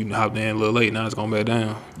 and you hopped in a little late. Now it's going back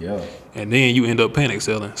down. Yeah. And then you end up panic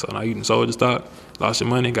selling. So now you done sold the stock, lost your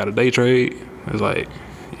money, got a day trade. It's like,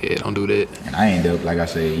 yeah, don't do that. And I end up, like I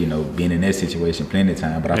say, you know, being in that situation plenty of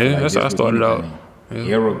time. But I feel like that's how I started out.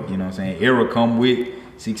 Error, you know what I'm saying? Error come with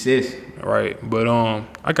success. Right. But I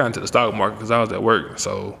got into the stock market because I was at work.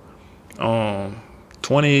 So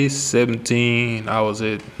 2017, I was at,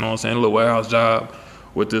 you know what I'm saying, a little warehouse job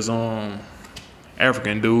with this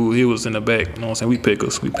African dude. He was in the back, you know what I'm saying? We picking,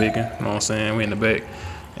 you know what I'm saying? We in the back.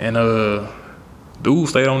 And dude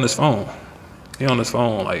stayed on his phone. He on his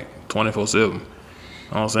phone like 24/7. You know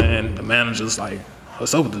what I'm saying? The manager's like,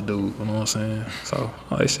 what's up with the dude? You know what I'm saying? So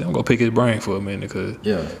I like, shit, I'm gonna pick his brain for a minute, because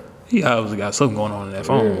he obviously got something going on in that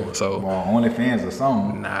phone. Yeah. So well, OnlyFans or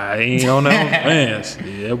something. Nah, he ain't on that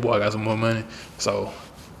OnlyFans. Yeah, that boy got some more money. So,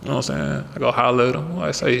 you know what I'm saying? I go holler at him.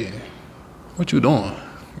 I say, what you doing? You know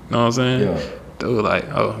what I'm saying? Yeah. Dude like,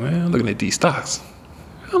 oh man, I'm looking at these stocks.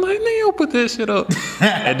 I'm like, nigga, don't put that shit up.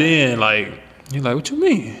 And then like, he's like, what you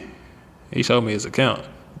mean? He showed me his account.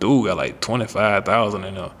 Dude got like 25,000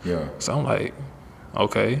 in there. Yeah. So I'm like,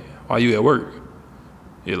 okay, why you at work?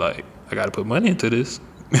 You're like, I gotta put money into this.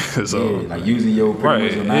 So like using your pretty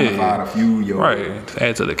much your 9 to 5 to fuel your to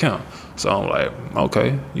add to the account. So I'm like,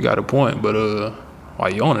 okay, you got a point, but why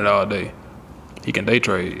you on it all day? He can day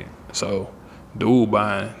trade. So dude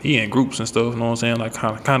buying, he in groups and stuff, you know what I'm saying? Like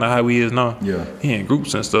kind of how he is now. Yeah. He in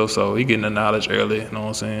groups and stuff, so he getting the knowledge early, you know what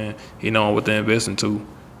I'm saying? He knowing what to invest into,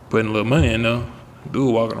 putting a little money in there.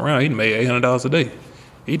 Dude walking around, he made $800 a day.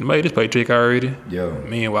 He made his paycheck already. Yeah.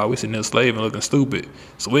 Meanwhile, we sitting there slaving, looking stupid,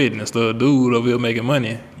 sweating and stuff. Dude over here making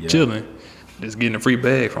money, chilling, just getting a free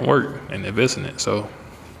bag from work and investing it. So,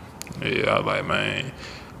 yeah, I was like, man,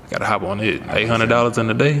 I gotta hop on it. $800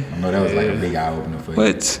 in a day. I know that was like a big eye opener for you.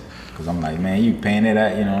 What? Because I'm like, man, you paying it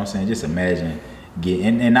out, you know what I'm saying? Just imagine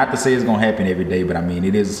and not to say it's gonna happen every day, but I mean,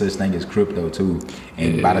 it is a such thing as crypto too.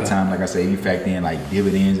 And by the time, like I say, you factor in like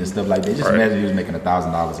dividends and stuff like that, just imagine you was making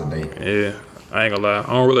 $1,000 a day. Yeah. I ain't gonna lie,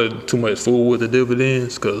 I don't really too much fool with the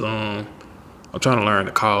dividends, because I'm trying to learn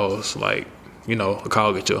the calls. Like, you know, a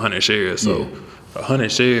call get you 100 shares. So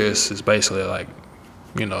 100 shares is basically like,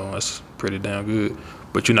 you know, that's pretty damn good.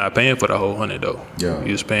 But you're not paying for the whole 100 though. Yeah. You're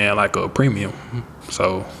just paying like a premium.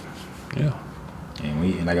 So, yeah.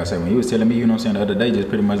 And like I said, when he was telling me, you know what I'm saying, the other day, just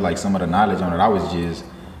pretty much like some of the knowledge on it, I was just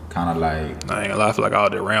kind of like, I ain't gonna lie, I feel like all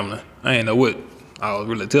that rambling. I ain't know what I was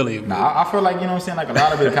really telling you. Nah, I feel like, you know what I'm saying, like a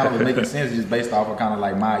lot of it kind of was making sense just based off of kind of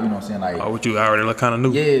like my, you know what I'm saying, like. Oh, what you already kind of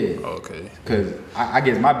knew? Yeah. Okay. Because I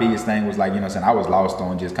guess my biggest thing was like, you know what I'm saying, I was lost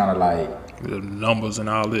on just kind of like. The numbers and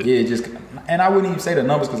all that. Yeah, just, and I wouldn't even say the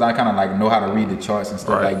numbers because I kind of like know how to read the charts and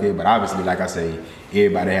stuff like that. But obviously, like I say,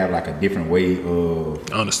 everybody have like a different way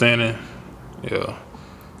of understanding. Yeah.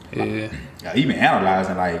 Even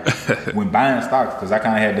analyzing like when buying stocks, because I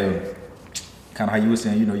kind of had to, kind of how you were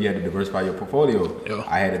saying, you know, you had to diversify your portfolio. Yeah.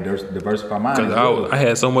 I had to diversify mine. Because I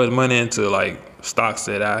had so much money into like stocks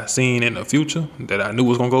that I seen in the future that I knew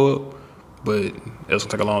was gonna go up, but it was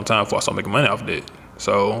gonna take a long time before I started making money off of that.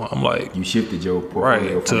 So I'm like, you shifted your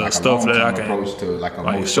portfolio from to like stuff a that I can approach to like a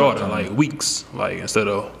like more shorter, like weeks, like instead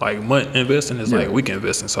of like month investing, it's like week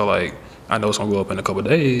investing. So like I know it's gonna go up in a couple of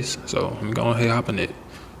days, so I'm going ahead hop in it,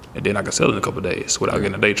 and then I can sell it in a couple of days without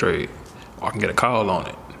getting a day trade, or I can get a call on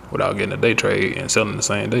it without getting a day trade and selling the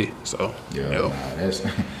same day. So that's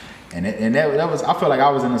and that was, I feel like I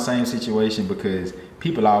was in the same situation because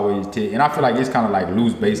people always tell, and I feel like it's kind of like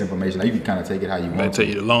loose base information. Like you can kind of take it how you want. They tell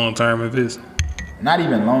you the long term invest. Not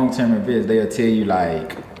even long-term invest. They'll tell you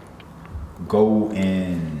like, go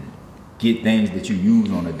and get things that you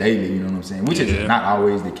use on a daily. You know what I'm saying? Which is not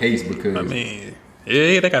always the case because. I mean,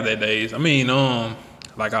 yeah, they got their days. I mean,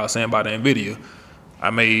 like I was saying about the Nvidia,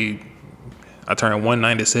 I turned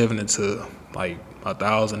 197 into like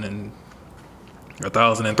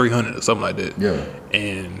 1,300 or something like that. Yeah.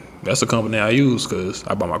 And that's the company I use because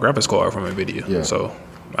I bought my graphics card from Nvidia. Yeah. So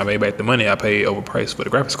I made back the money I paid overpriced for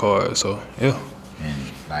the graphics card. So yeah. And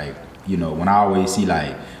like, you know, when I always see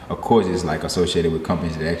like, of course it's like associated with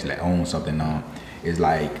companies that actually own something. It's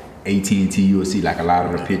like AT&T, you will see like a lot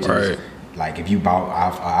of the pictures. Right. Like if you bought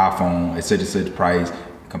an iPhone at such and such price,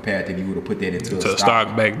 compared to if you would have put that into a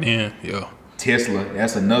stock back then. Yeah. Tesla,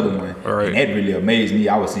 that's another one. Right. And that really amazed me.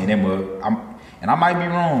 I was seeing them and I might be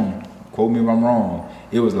wrong. Quote me if I'm wrong.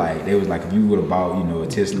 They was like if you would have bought, you know, a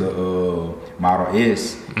Tesla Model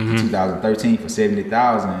S in 2013 for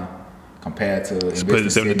 $70,000. Compared to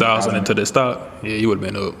putting 70,000 into the stock, yeah, you would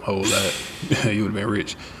have been up a whole lot. You would have been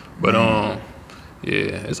rich. But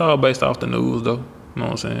yeah, it's all based off the news though. You know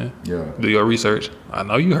what I'm saying? Yeah. Do your research. I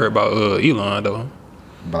know you heard about Elon though.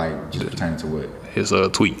 But like just pertaining to what? His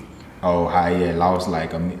tweet. Oh, how he had lost I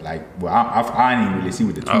didn't even really see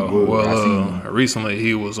what the tweet was. Well, recently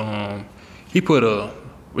he was he put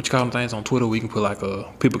what you call them things on Twitter where you can put like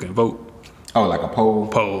people can vote. Oh, like a poll?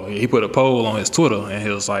 Poll. He put a poll on his Twitter, and he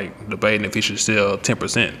was like debating if he should sell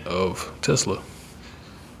 10% of Tesla.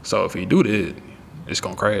 So if he do that, it's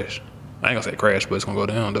gonna crash. I ain't gonna say crash, but it's gonna go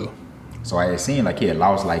down though. So I had seen like he had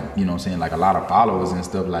lost like, you know what I'm saying, like a lot of followers and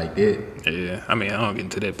stuff like that. Yeah, I mean, I don't get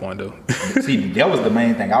into that point though. See, that was the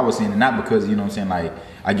main thing I was seeing, and not because, you know what I'm saying, like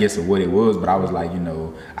I guess of what it was, but I was like, you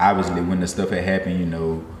know, obviously when the stuff had happened, you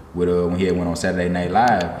know, with when he had went on Saturday Night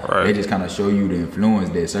Live, they just kind of show you the influence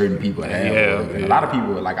that certain people have. And a lot of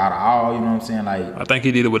people, like out of all, you know what I'm saying, like. I think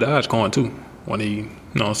he did it with Dogecoin too, when he, you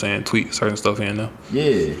know what I'm saying, tweet certain stuff in there.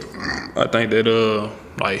 Yeah. I think that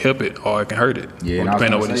like help it or it can hurt it. Yeah,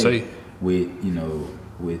 depending on what he say. With, you know,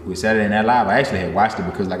 with Saturday Night Live, I actually had watched it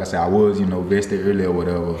because, like I said, I was, you know, vested earlier or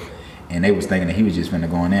whatever, and they was thinking that he was just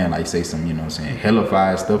finna go in there and like say some, you know what I'm saying,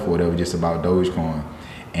 hellified stuff or whatever, just about Dogecoin,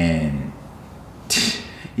 and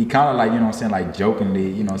he kind of like, you know what I'm saying, like jokingly,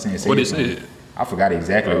 you know what I'm saying. What he said? I forgot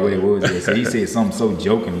exactly what it was. So he said something so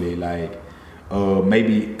jokingly, like,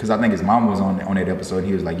 maybe, because I think his mom was on that episode, and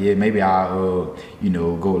he was like, yeah, maybe I'll, you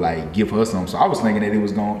know, go like give her some. So I was thinking that it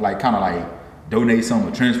was going to like kind of like donate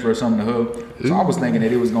something or transfer something to her. So I was thinking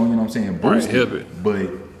that it was going, you know what I'm saying, boost it. But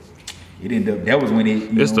it ended up, that was when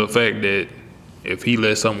it, it's the fact that if he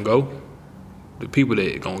lets something go, the people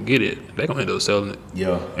that going to get it, they're going to end up selling it.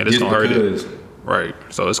 Yeah. And it's going to hurt it. Right.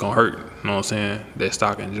 So it's going to hurt, you know what I'm saying, that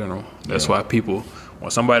stock in general. That's why people, when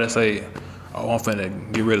somebody say, oh, I'm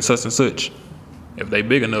finna get rid of such and such, if they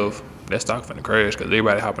big enough, that stock finna crash because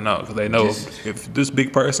everybody hopping out because they know if this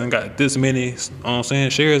big person got this many, you know what I'm saying,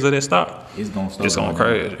 shares of that stock, it's gonna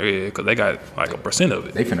crash. Yeah, because they got like a % of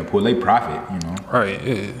it. They finna pull their profit, you know. Right.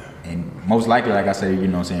 Yeah. And most likely, like I said, you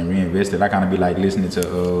know what I'm saying, reinvest it. I kind of be like listening to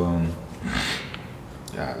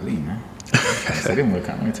golly, man. So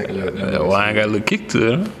let me take a look. Well, I ain't got a little kick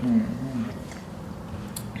to it. Huh?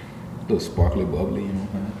 A little sparkly, bubbly, you know what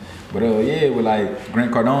I'm saying. But yeah, with like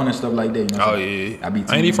Grant Cardone and stuff like that, you know. Oh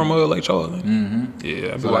yeah. Ain't he from Lake Charles? Mm-hmm.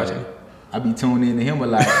 Yeah, I be watching. I be tuning into him a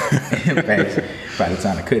lot. In fact, probably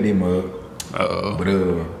trying to cut him up. But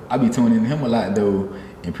I be tuning into him a lot though,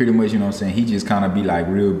 and pretty much, you know what I'm saying, he just kind of be like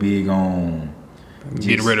real big on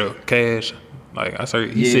getting rid of cash. Like I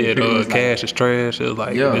said, he Yeah, said pretty much cash is trash. It was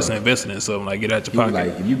like Yeah. just investing in something, like get out your He was pocket.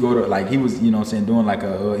 like, if you go to, like, he was, you know what I'm saying, doing like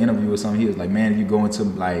a interview or something, he was like, man, if you go into,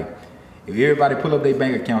 like, if everybody pull up their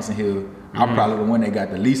bank accounts in here, I'm probably the one that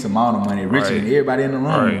got the least amount of money, richer than everybody in the room.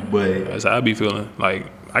 Right. But That's how I be feeling. Like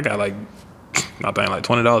I got like I think like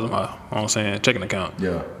 $20 in my, you know what I'm saying, checking account.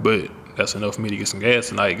 Yeah. But that's enough for me to get some gas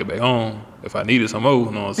tonight, get back home. If I needed some more,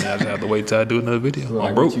 you know what I'm saying, I just have to wait till I do another video. so, I'm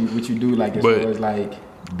like, broke. what you do, like, as far as, like,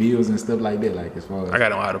 bills and stuff like that, like, as far as... I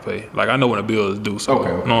gotta know how to pay. Like I know when the bills due, so Okay.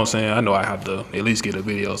 you know what I'm saying. I know I have to at least get a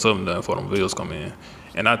video or something done before them bills come in.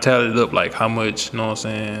 And I tallied up like how much, you know what I'm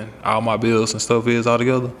saying, all my bills and stuff is all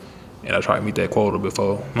together. And I try to meet that quota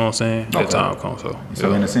before, you know what I'm saying, that time comes.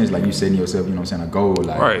 So in a sense, like, you setting yourself, you know what I'm saying, a goal,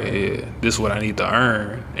 like... Right, yeah. This is what I need to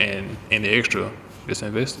earn, and the extra, just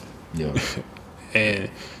invest it. Yeah. And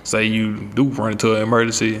say you do run into an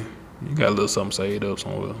emergency, you got a little something saved up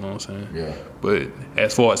somewhere, you know what I'm saying? Yeah. But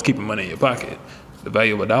as far as keeping money in your pocket, the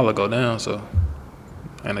value of a dollar go down, so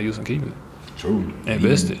ain't no use in keeping it. True.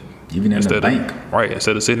 Invest it. Even in the bank. Right,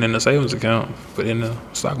 instead of sitting in the savings account, put it in the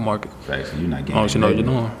stock market. Facts, you're not As getting long as you know what you're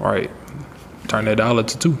doing. Right. Turn that dollar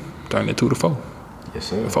to 2. Turn that 2 to 4. Yes,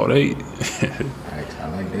 sir. 4 to 8. Facts, I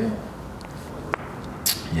like that.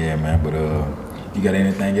 Yeah, man, but you got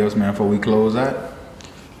anything else, man, before we close out?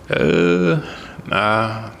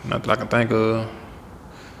 Nah, nothing I can think of.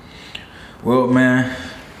 Well, man,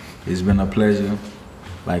 it's been a pleasure.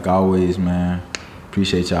 Like always, man.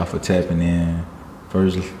 Appreciate y'all for tapping in.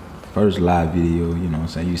 First live video, you know what I'm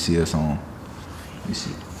saying? You see us on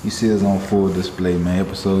full display, man.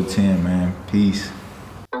 Episode 10, man. Peace.